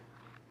prayer.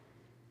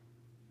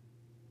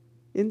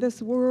 In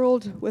this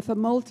world with a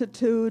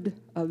multitude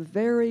of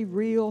very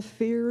real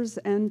fears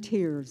and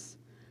tears,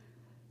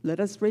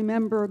 let us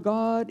remember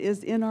God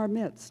is in our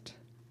midst,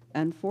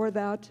 and for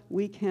that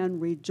we can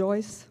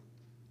rejoice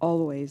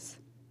always.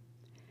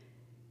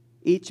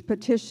 Each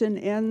petition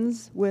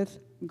ends with,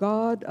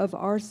 God of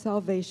our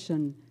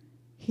salvation,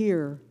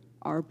 hear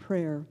our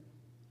prayer.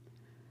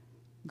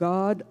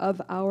 God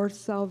of our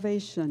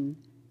salvation,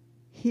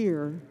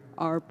 hear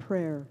our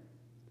prayer.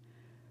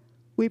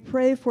 We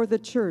pray for the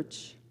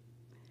church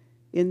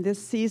in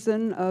this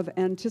season of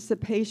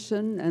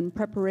anticipation and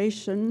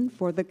preparation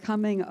for the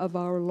coming of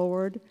our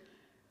Lord.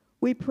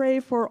 We pray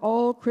for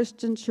all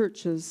Christian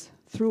churches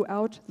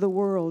throughout the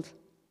world.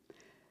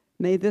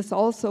 May this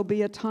also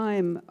be a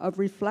time of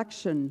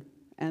reflection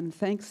and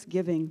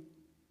thanksgiving.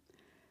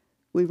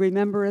 We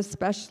remember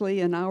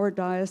especially in our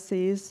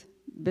diocese,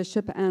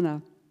 Bishop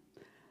Anna,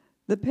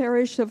 the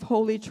parish of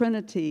Holy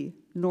Trinity,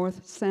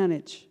 North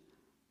Saanich,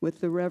 with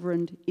the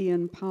Reverend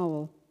Ian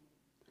Powell.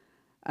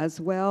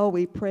 As well,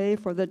 we pray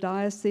for the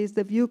Diocese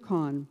of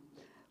Yukon,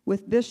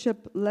 with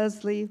Bishop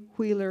Leslie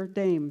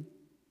Wheeler-Dame.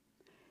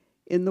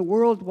 In the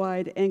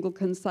worldwide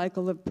Anglican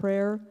cycle of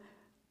prayer,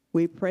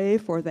 we pray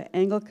for the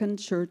Anglican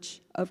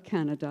Church of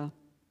Canada.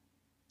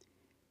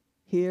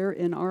 Here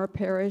in our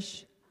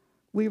parish,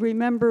 we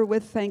remember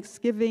with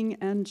thanksgiving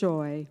and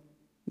joy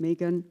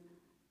Meagan,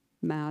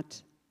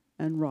 Matt,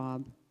 and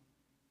Rob.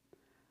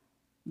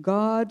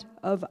 God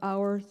of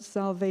our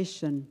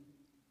salvation,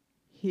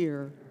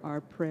 hear our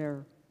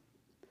prayer.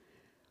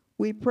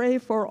 We pray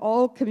for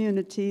all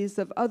communities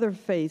of other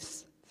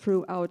faiths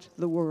throughout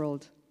the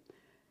world.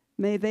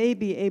 May they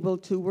be able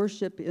to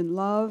worship in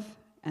love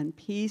and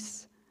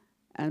peace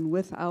and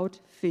without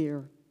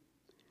fear.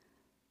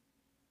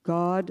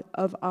 God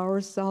of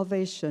our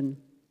salvation,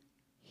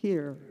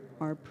 hear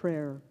our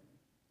prayer.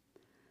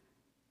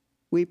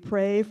 We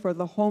pray for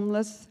the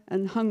homeless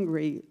and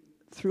hungry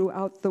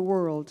throughout the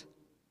world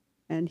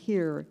and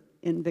here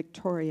in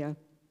Victoria.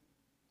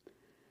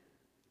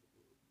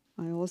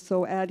 I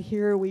also add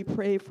here, we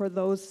pray for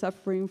those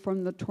suffering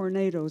from the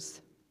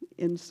tornadoes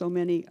in so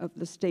many of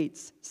the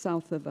states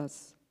south of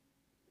us.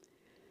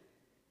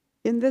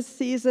 In this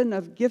season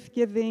of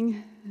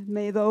gift-giving,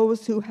 may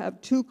those who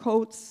have 2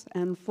 coats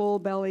and full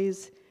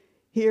bellies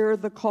hear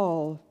the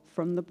call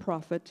from the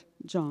prophet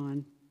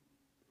John.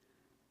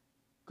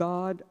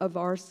 God of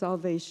our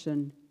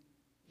salvation,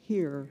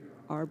 hear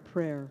our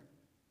prayer.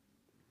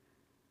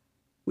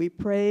 We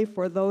pray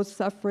for those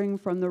suffering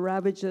from the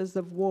ravages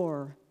of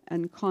war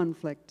and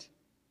conflict.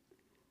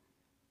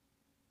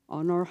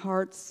 On our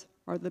hearts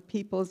are the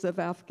peoples of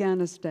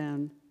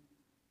Afghanistan,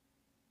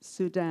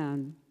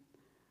 Sudan,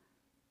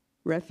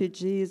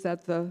 refugees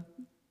at the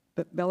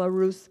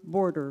Belarus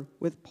border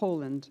with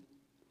Poland,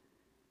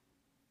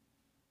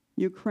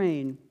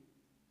 Ukraine,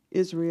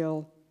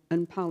 Israel,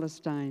 and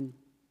Palestine.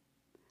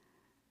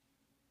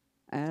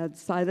 Add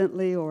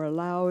silently or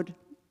aloud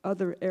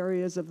other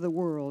areas of the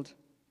world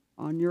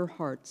on your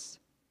hearts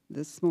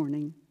this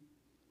morning.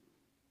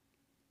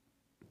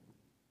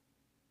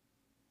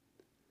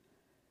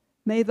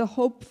 May the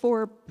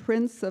hoped-for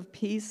Prince of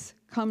Peace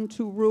come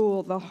to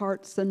rule the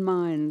hearts and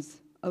minds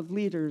of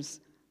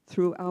leaders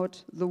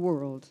throughout the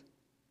world.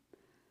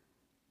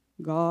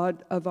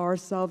 God of our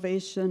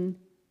salvation,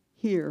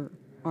 hear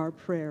our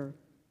prayer.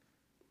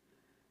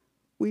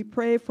 We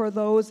pray for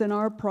those in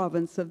our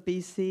province of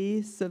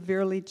BC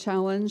severely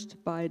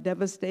challenged by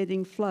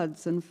devastating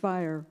floods and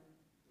fire.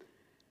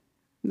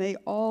 May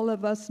all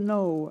of us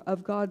know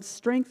of God's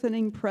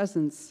strengthening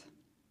presence,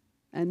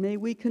 and may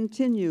we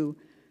continue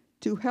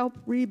to help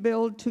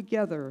rebuild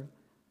together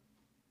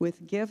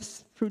with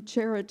gifts through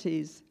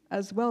charities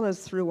as well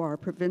as through our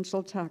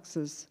provincial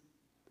taxes.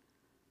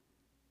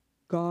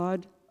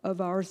 God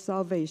of our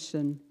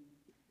salvation,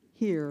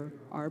 hear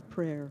our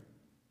prayer.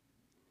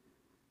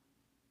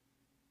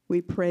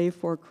 We pray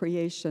for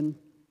creation.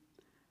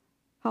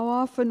 How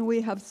often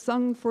we have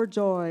sung for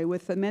joy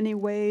with the many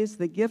ways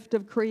the gift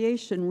of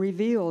creation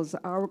reveals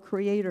our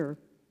Creator.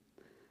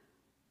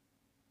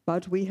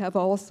 But we have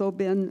also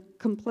been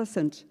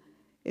complicit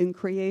in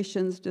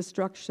creation's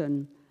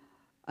destruction,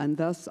 and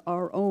thus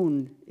our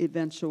own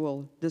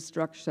eventual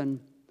destruction.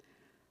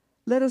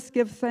 Let us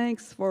give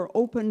thanks for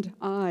opened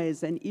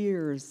eyes and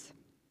ears,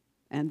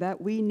 and that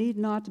we need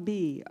not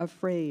be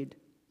afraid.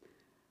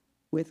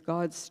 With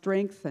God's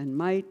strength and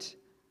might,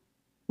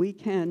 we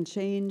can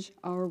change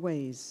our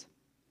ways.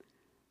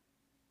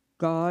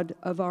 God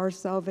of our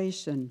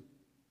salvation,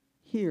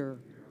 hear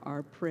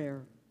our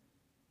prayer.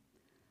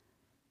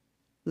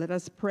 Let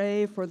us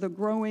pray for the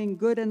growing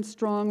good and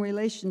strong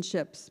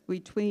relationships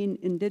between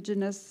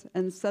Indigenous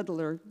and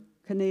settler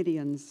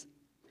Canadians.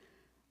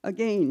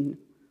 Again,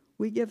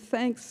 we give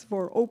thanks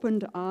for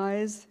opened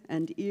eyes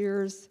and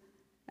ears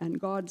and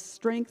God's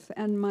strength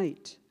and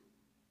might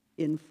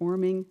in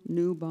forming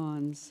new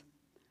bonds.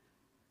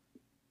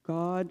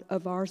 God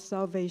of our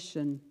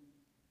salvation,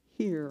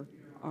 hear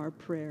our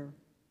prayer.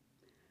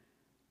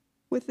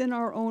 Within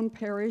our own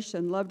parish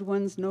and loved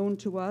ones known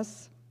to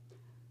us,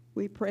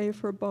 we pray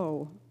for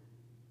Beau,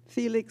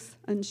 Felix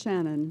and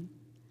Shannon,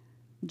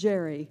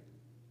 Jerry,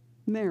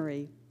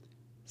 Mary,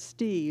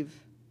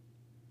 Steve,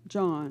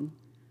 John,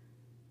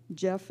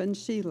 Jeff and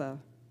Sheila,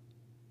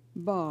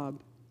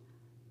 Bob,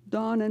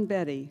 Don and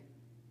Betty,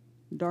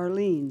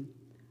 Darlene,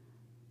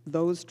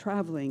 those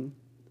traveling,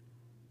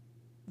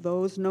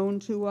 those known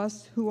to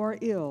us who are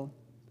ill,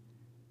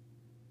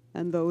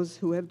 and those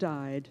who have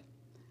died.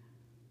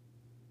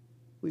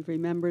 We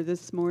remember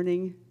this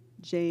morning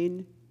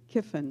Jane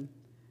Kiffin.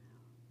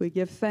 We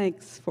give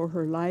thanks for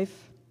her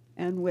life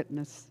and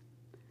witness.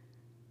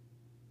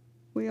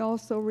 We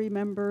also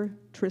remember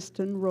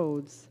Tristan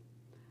Rhodes,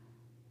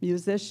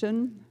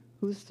 musician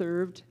who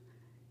served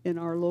in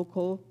our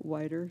local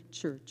wider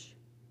church.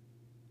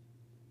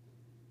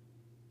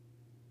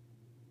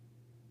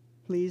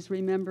 Please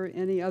remember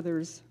any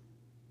others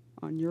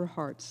on your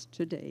hearts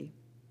today.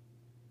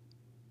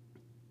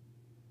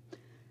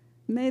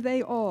 May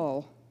they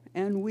all,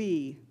 and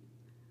we,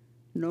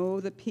 know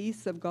the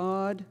peace of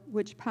God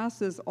which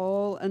passes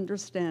all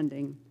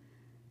understanding,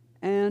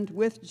 and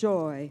with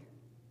joy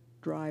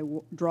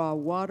draw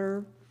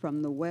water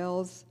from the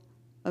wells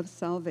of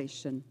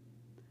salvation.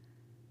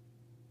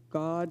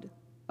 God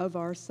of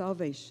our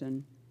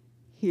salvation,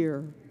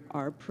 hear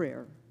our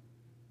prayer.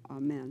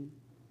 Amen.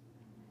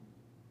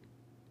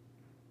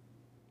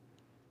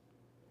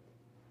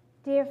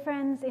 Dear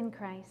friends in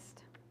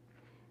Christ,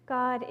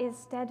 God is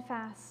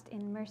steadfast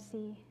in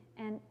mercy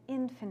and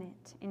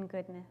infinite in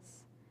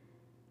goodness.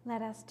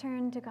 Let us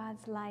turn to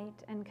God's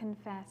light and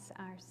confess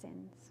our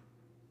sins.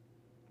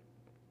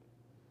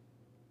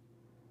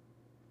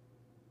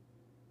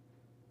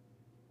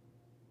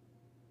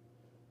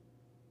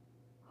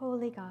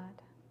 Holy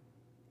God,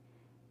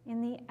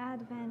 in the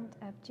advent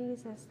of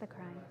Jesus the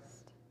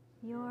Christ,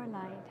 your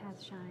light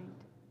has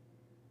shined.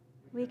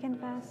 We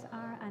confess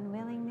our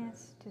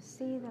unwillingness to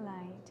see the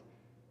light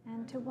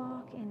and to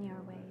walk in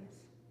your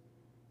ways.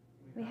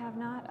 We have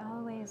not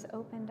always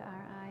opened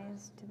our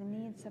eyes to the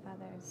needs of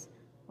others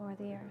or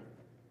the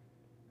earth,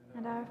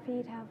 and our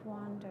feet have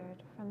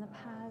wandered from the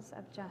paths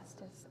of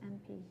justice and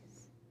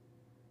peace.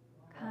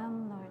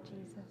 Come, Lord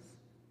Jesus,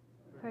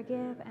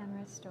 forgive and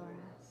restore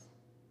us.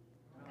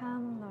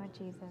 Come, Lord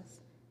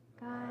Jesus,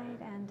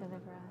 guide and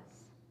deliver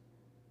us.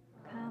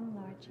 Come,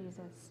 Lord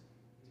Jesus,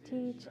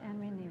 teach and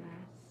renew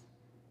us.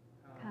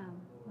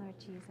 Come, Lord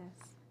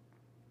Jesus.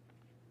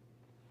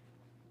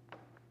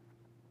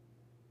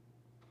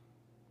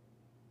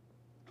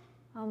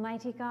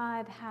 Almighty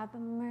God, have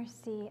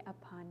mercy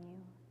upon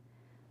you.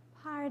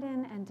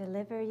 pardon and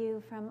deliver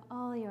you from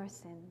all your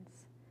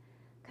sins,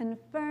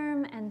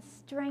 confirm and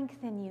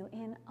strengthen you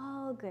in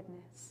all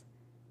goodness,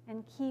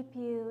 and keep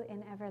you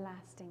in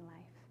everlasting life.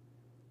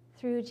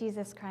 Through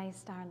Jesus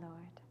Christ our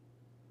Lord.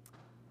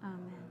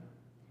 Amen.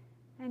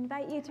 I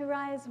invite you to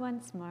rise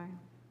once more.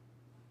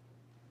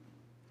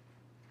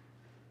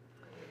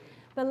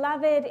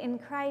 Beloved in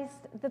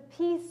Christ, the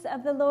peace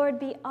of the Lord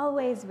be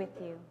always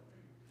with you.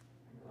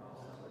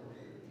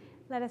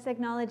 Let us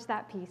acknowledge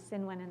that peace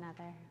in one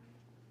another.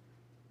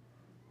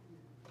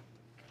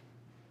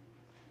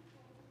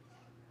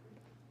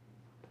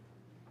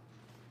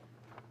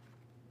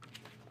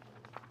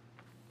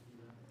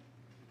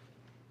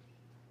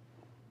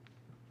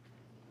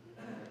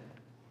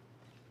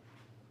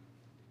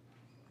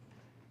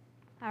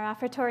 Our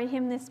offertory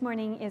hymn this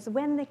morning is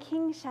 "When the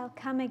King Shall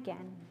Come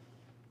Again."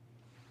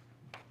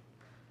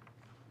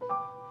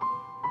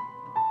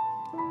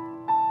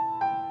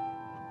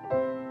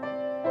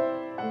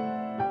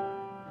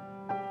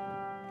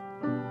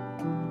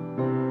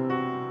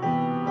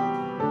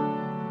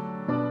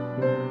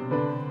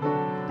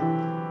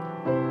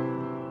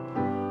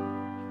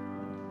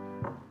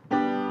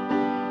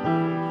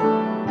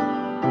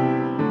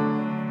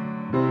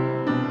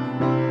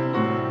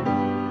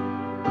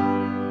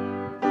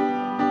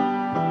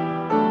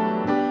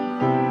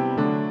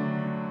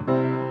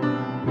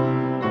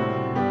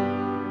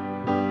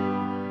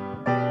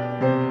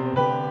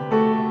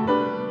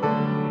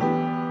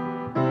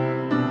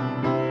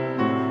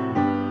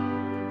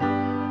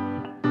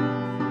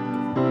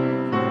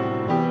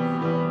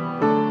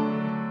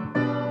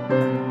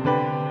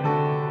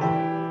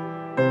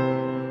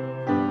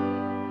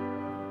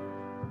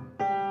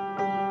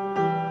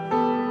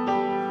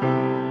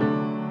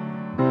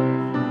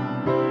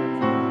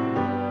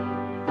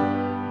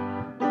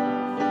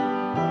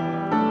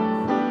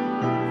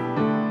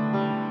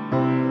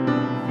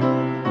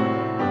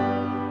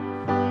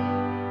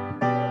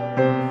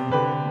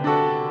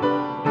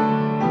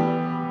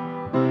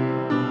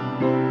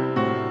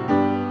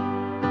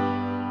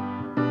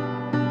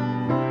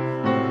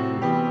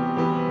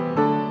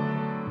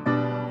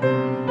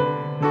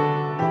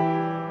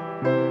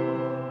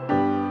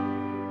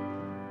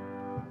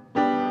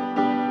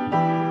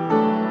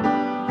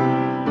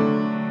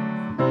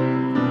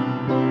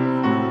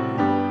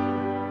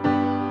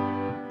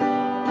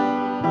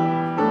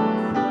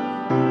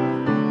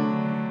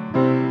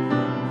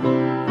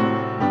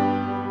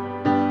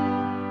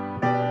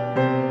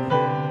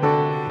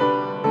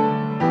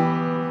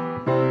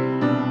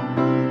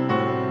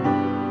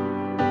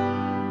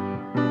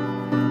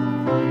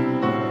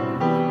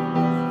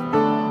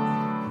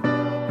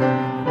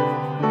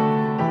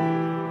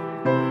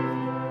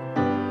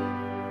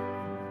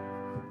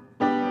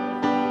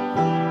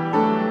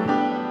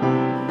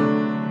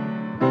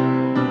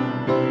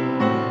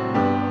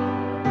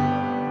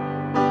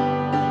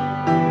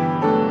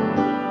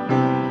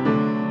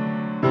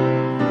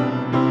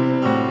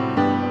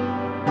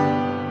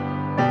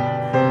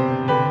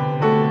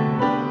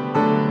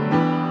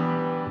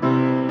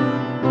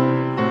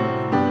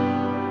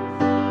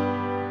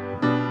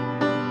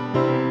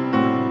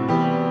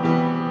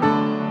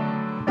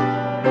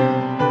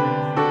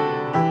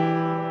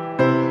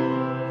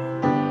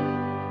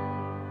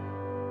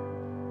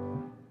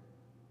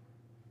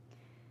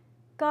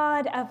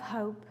 God of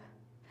hope,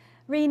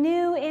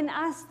 renew in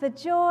us the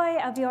joy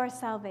of your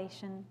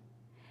salvation,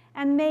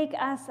 and make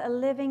us a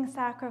living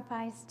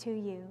sacrifice to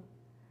you,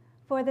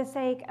 for the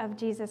sake of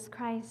Jesus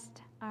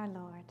Christ our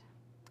Lord.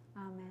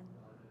 Amen.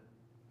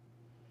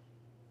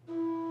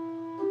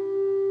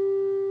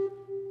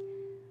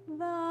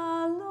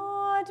 The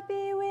Lord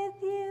be with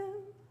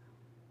you.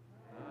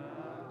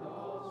 And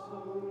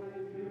also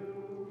with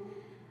you.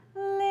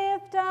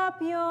 Lift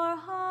up your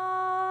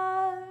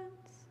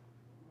hearts.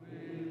 We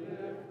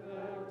lift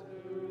them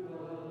to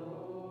the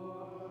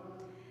Lord.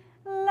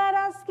 Let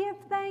us give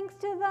thanks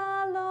to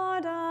the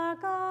Lord our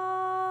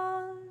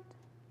God.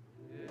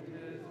 It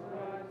is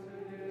right to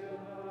give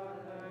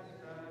thanks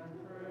and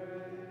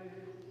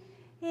praise.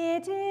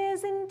 It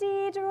is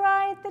indeed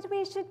right that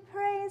we should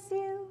praise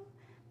you,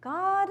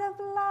 God of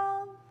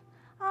love,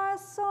 our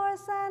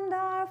source and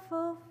our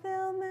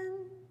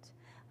fulfillment.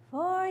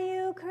 For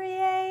you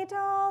create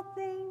all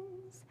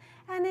things,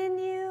 and in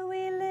you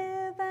we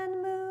live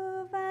and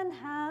move and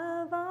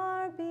have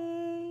our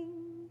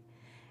being.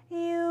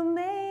 You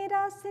made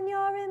us in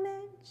your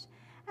image,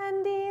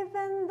 and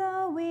even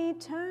though we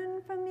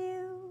turn from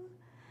you,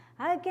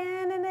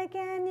 again and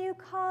again you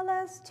call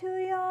us to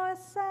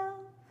yourself,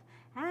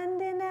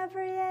 and in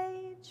every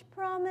age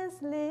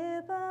promise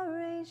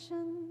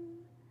liberation.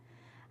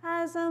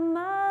 As a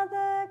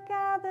mother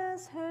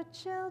gathers her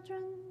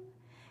children,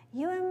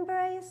 you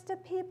embraced a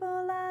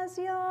people as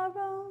your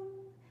own,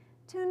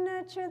 to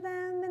nurture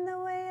them in the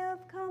way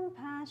of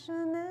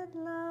compassionate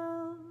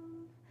love.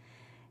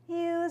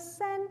 You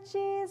sent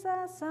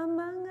Jesus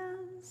among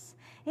us,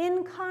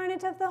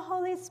 incarnate of the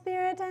Holy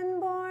Spirit and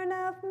born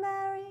of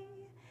Mary.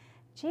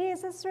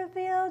 Jesus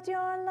revealed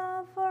your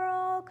love for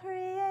all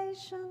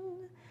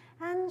creation,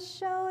 and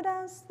showed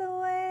us the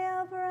way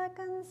of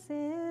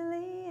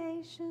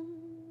reconciliation.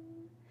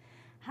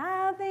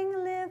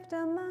 Having lived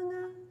among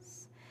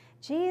us,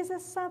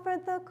 Jesus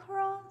suffered the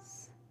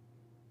cross,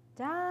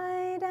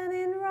 died, and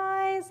in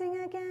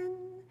rising again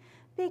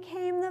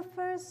became the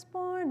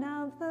firstborn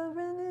of the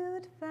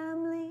renewed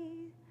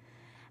family.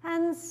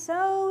 And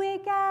so we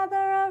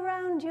gather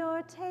around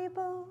your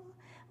table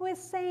with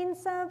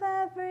saints of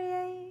every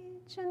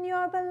age and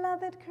your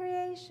beloved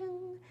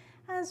creation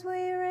as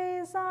we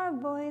raise our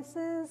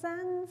voices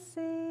and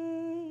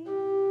sing.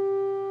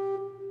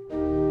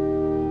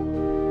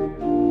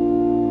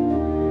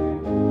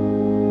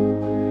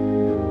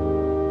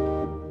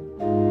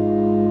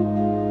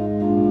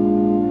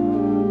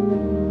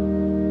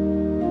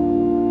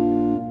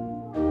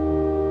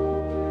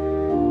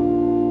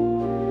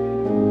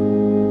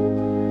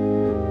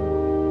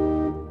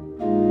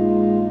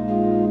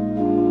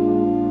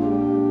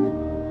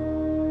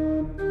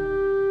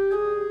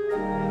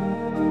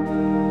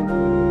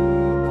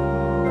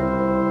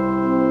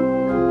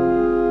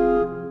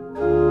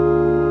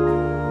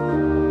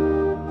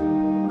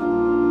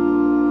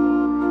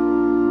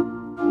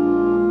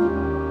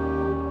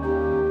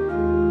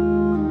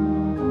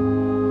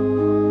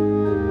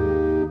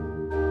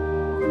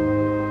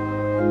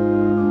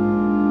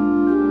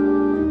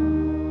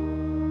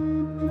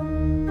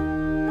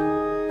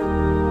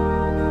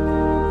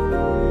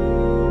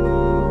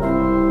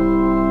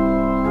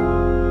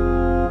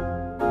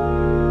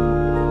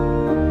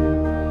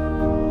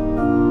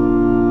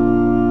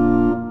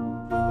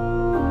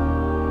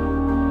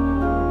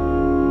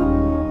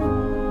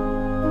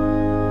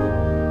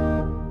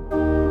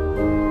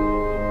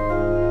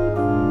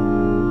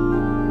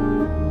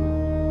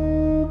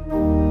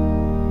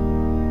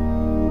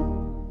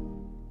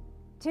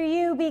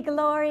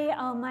 Glory,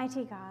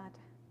 Almighty God,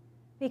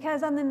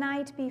 because on the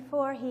night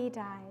before he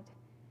died,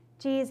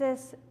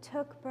 Jesus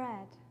took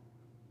bread.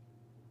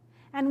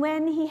 And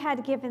when he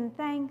had given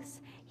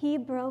thanks, he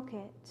broke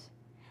it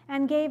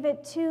and gave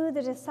it to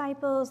the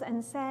disciples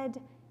and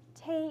said,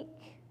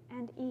 "Take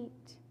and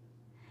eat.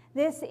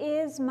 This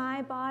is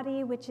my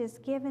body which is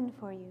given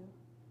for you.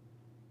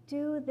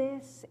 Do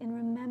this in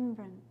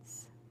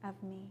remembrance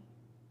of me."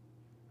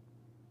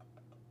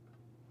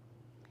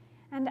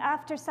 And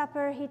after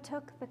supper, he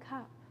took the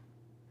cup.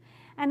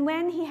 And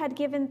when he had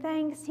given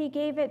thanks, he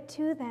gave it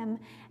to them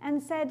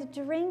and said,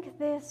 "Drink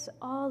this,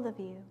 all of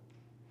you.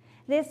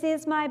 This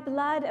is my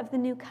blood of the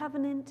new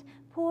covenant,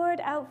 poured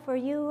out for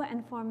you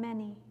and for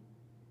many.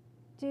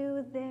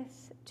 Do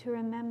this to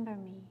remember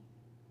me."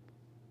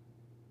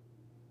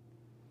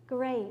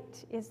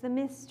 Great is the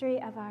mystery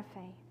of our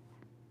faith.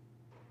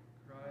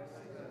 Christ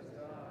has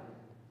died.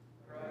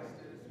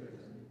 Christ is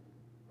risen.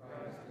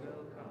 Christ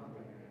will come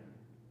again.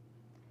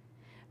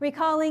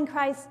 Recalling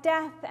Christ's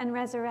death and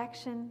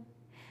resurrection,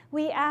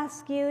 we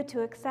ask you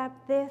to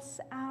accept this,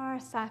 our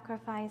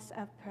sacrifice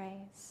of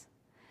praise.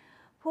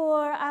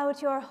 Pour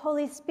out your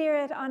Holy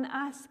Spirit on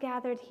us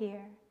gathered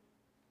here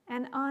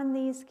and on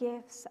these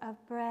gifts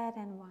of bread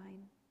and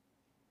wine,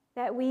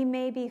 that we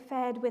may be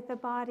fed with the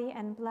body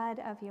and blood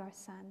of your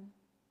Son.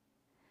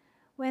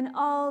 When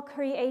all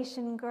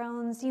creation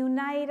groans,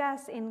 unite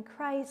us in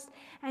Christ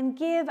and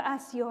give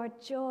us your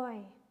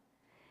joy,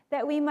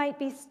 that we might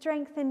be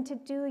strengthened to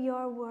do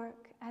your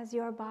work as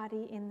your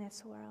body in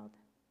this world.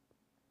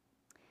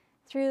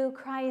 Through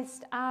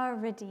Christ our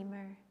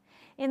Redeemer,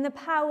 in the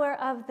power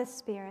of the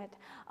Spirit,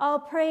 all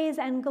praise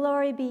and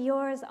glory be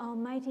yours,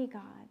 Almighty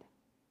God,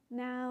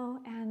 now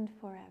and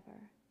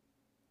forever.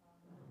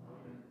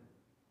 Amen.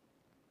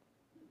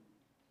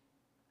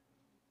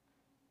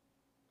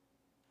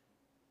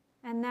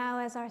 And now,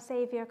 as our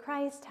Savior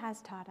Christ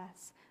has taught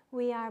us,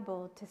 we are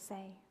bold to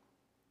say,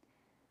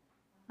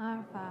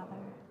 "Our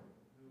Father,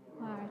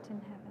 who art in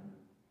heaven,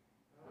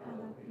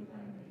 hallowed be thy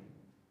name.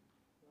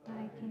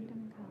 Thy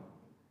kingdom come,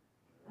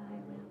 thy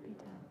will be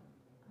done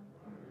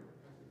on earth.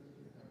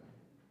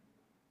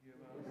 Give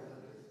us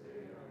this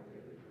day our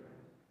daily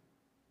bread,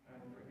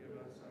 and forgive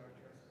us our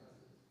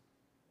trespasses,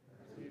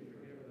 as we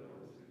forgive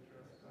those who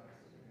trespass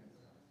against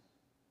us.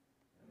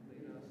 And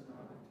lead us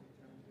not into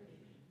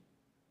temptation,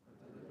 but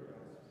deliver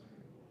us from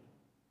evil.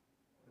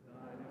 For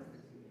thine is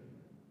the kingdom,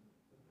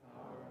 the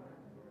power, and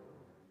the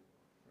glory,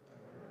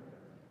 forever and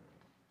ever.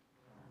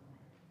 Amen.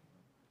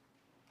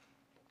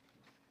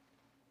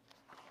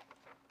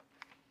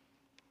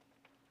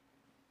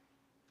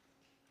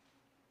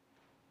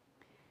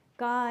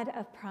 God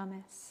of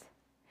promise,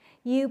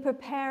 you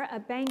prepare a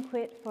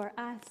banquet for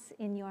us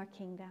in your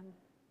kingdom.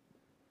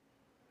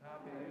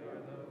 Happy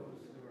are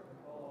those who are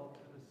called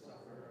to the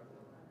supper of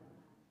the Lamb.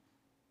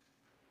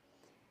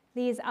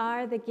 These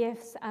are the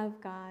gifts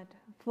of God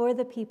for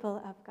the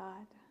people of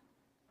God.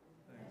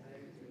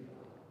 Thanks be to God.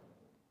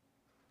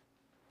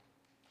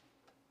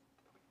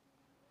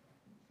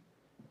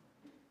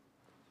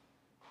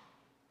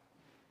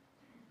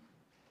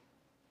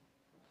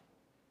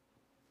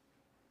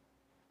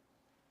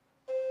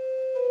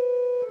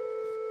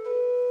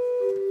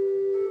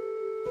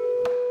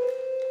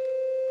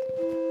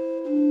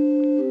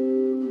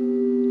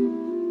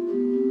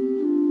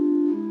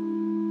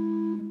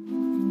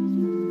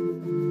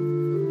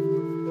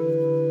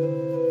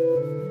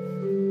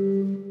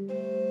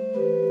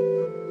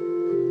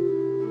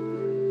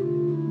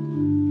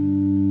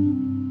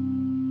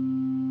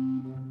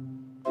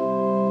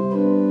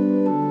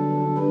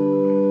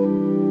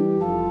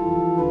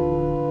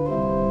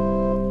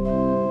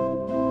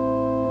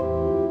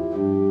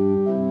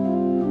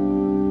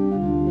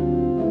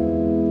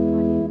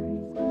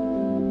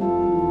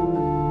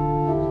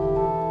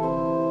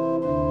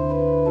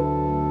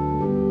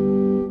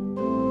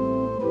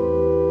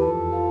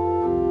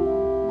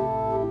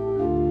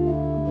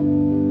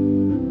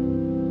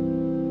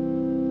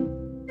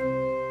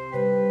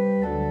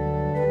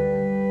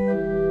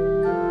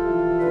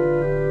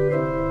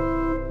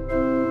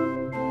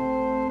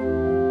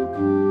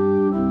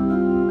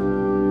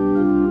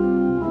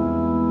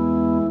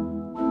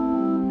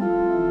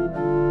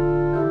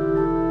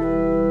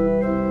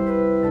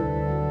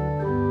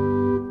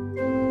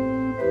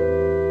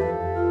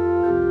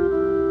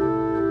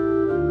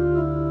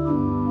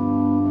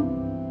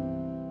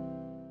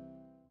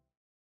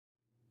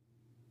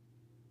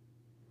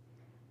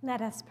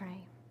 Let us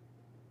pray.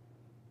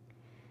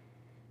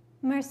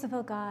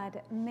 Merciful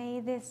God,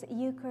 may this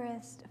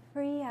Eucharist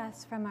free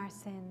us from our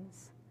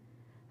sins,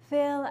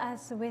 fill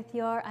us with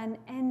your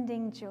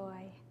unending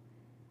joy,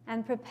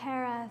 and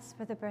prepare us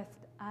for the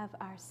birth of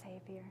our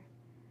Savior.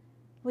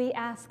 We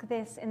ask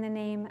this in the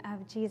name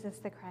of Jesus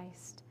the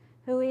Christ,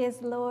 who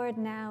is Lord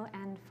now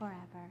and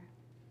forever.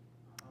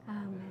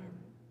 Amen.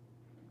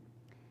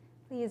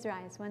 Please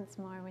rise once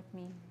more with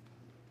me.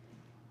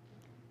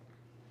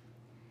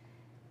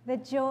 The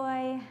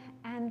joy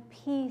and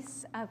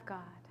peace of God,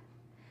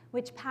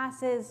 which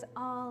passes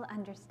all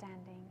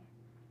understanding.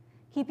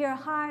 Keep your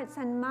hearts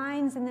and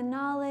minds in the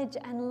knowledge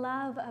and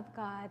love of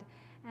God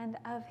and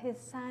of his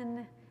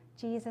Son,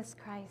 Jesus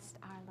Christ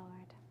our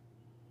Lord.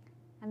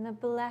 And the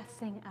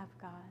blessing of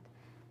God,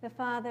 the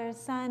Father,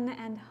 Son,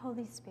 and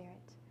Holy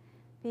Spirit,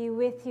 be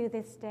with you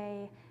this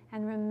day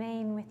and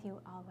remain with you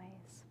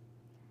always.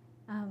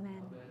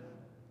 Amen.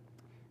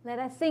 Let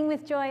us sing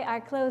with joy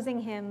our closing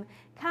hymn,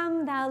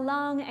 Come Thou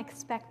Long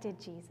Expected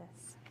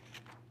Jesus.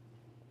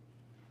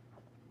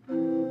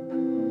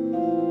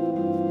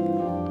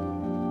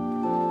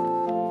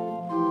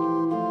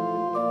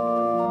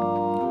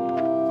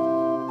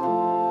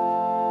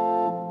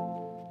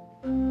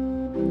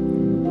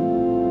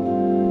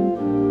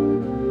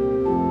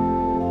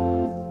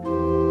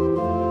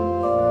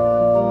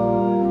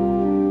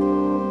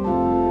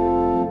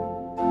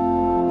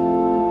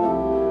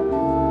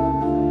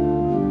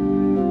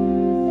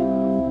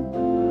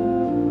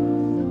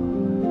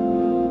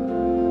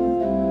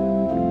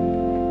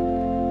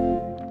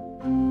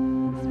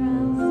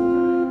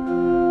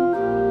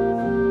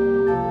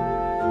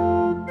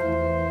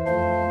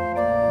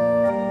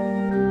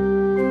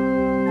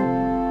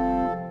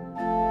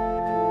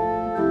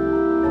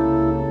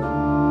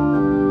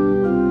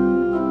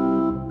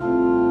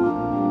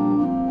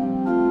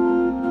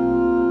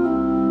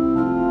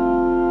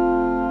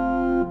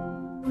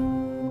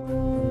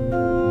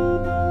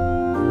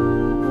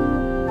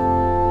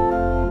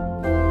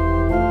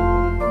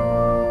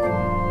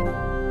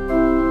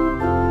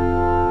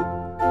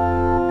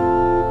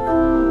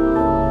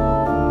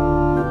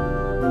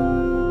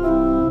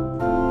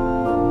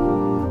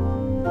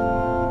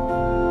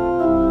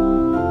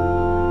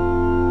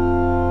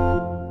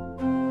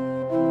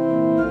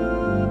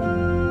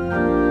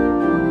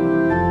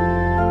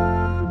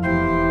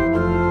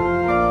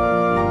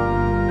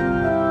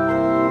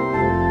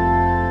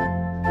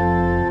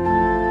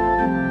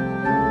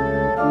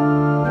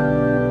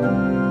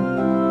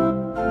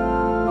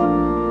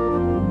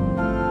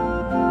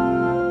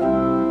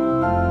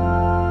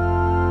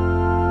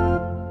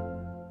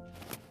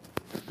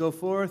 Go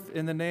forth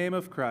in the name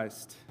of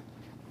Christ.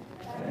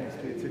 Thanks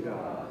be to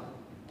God.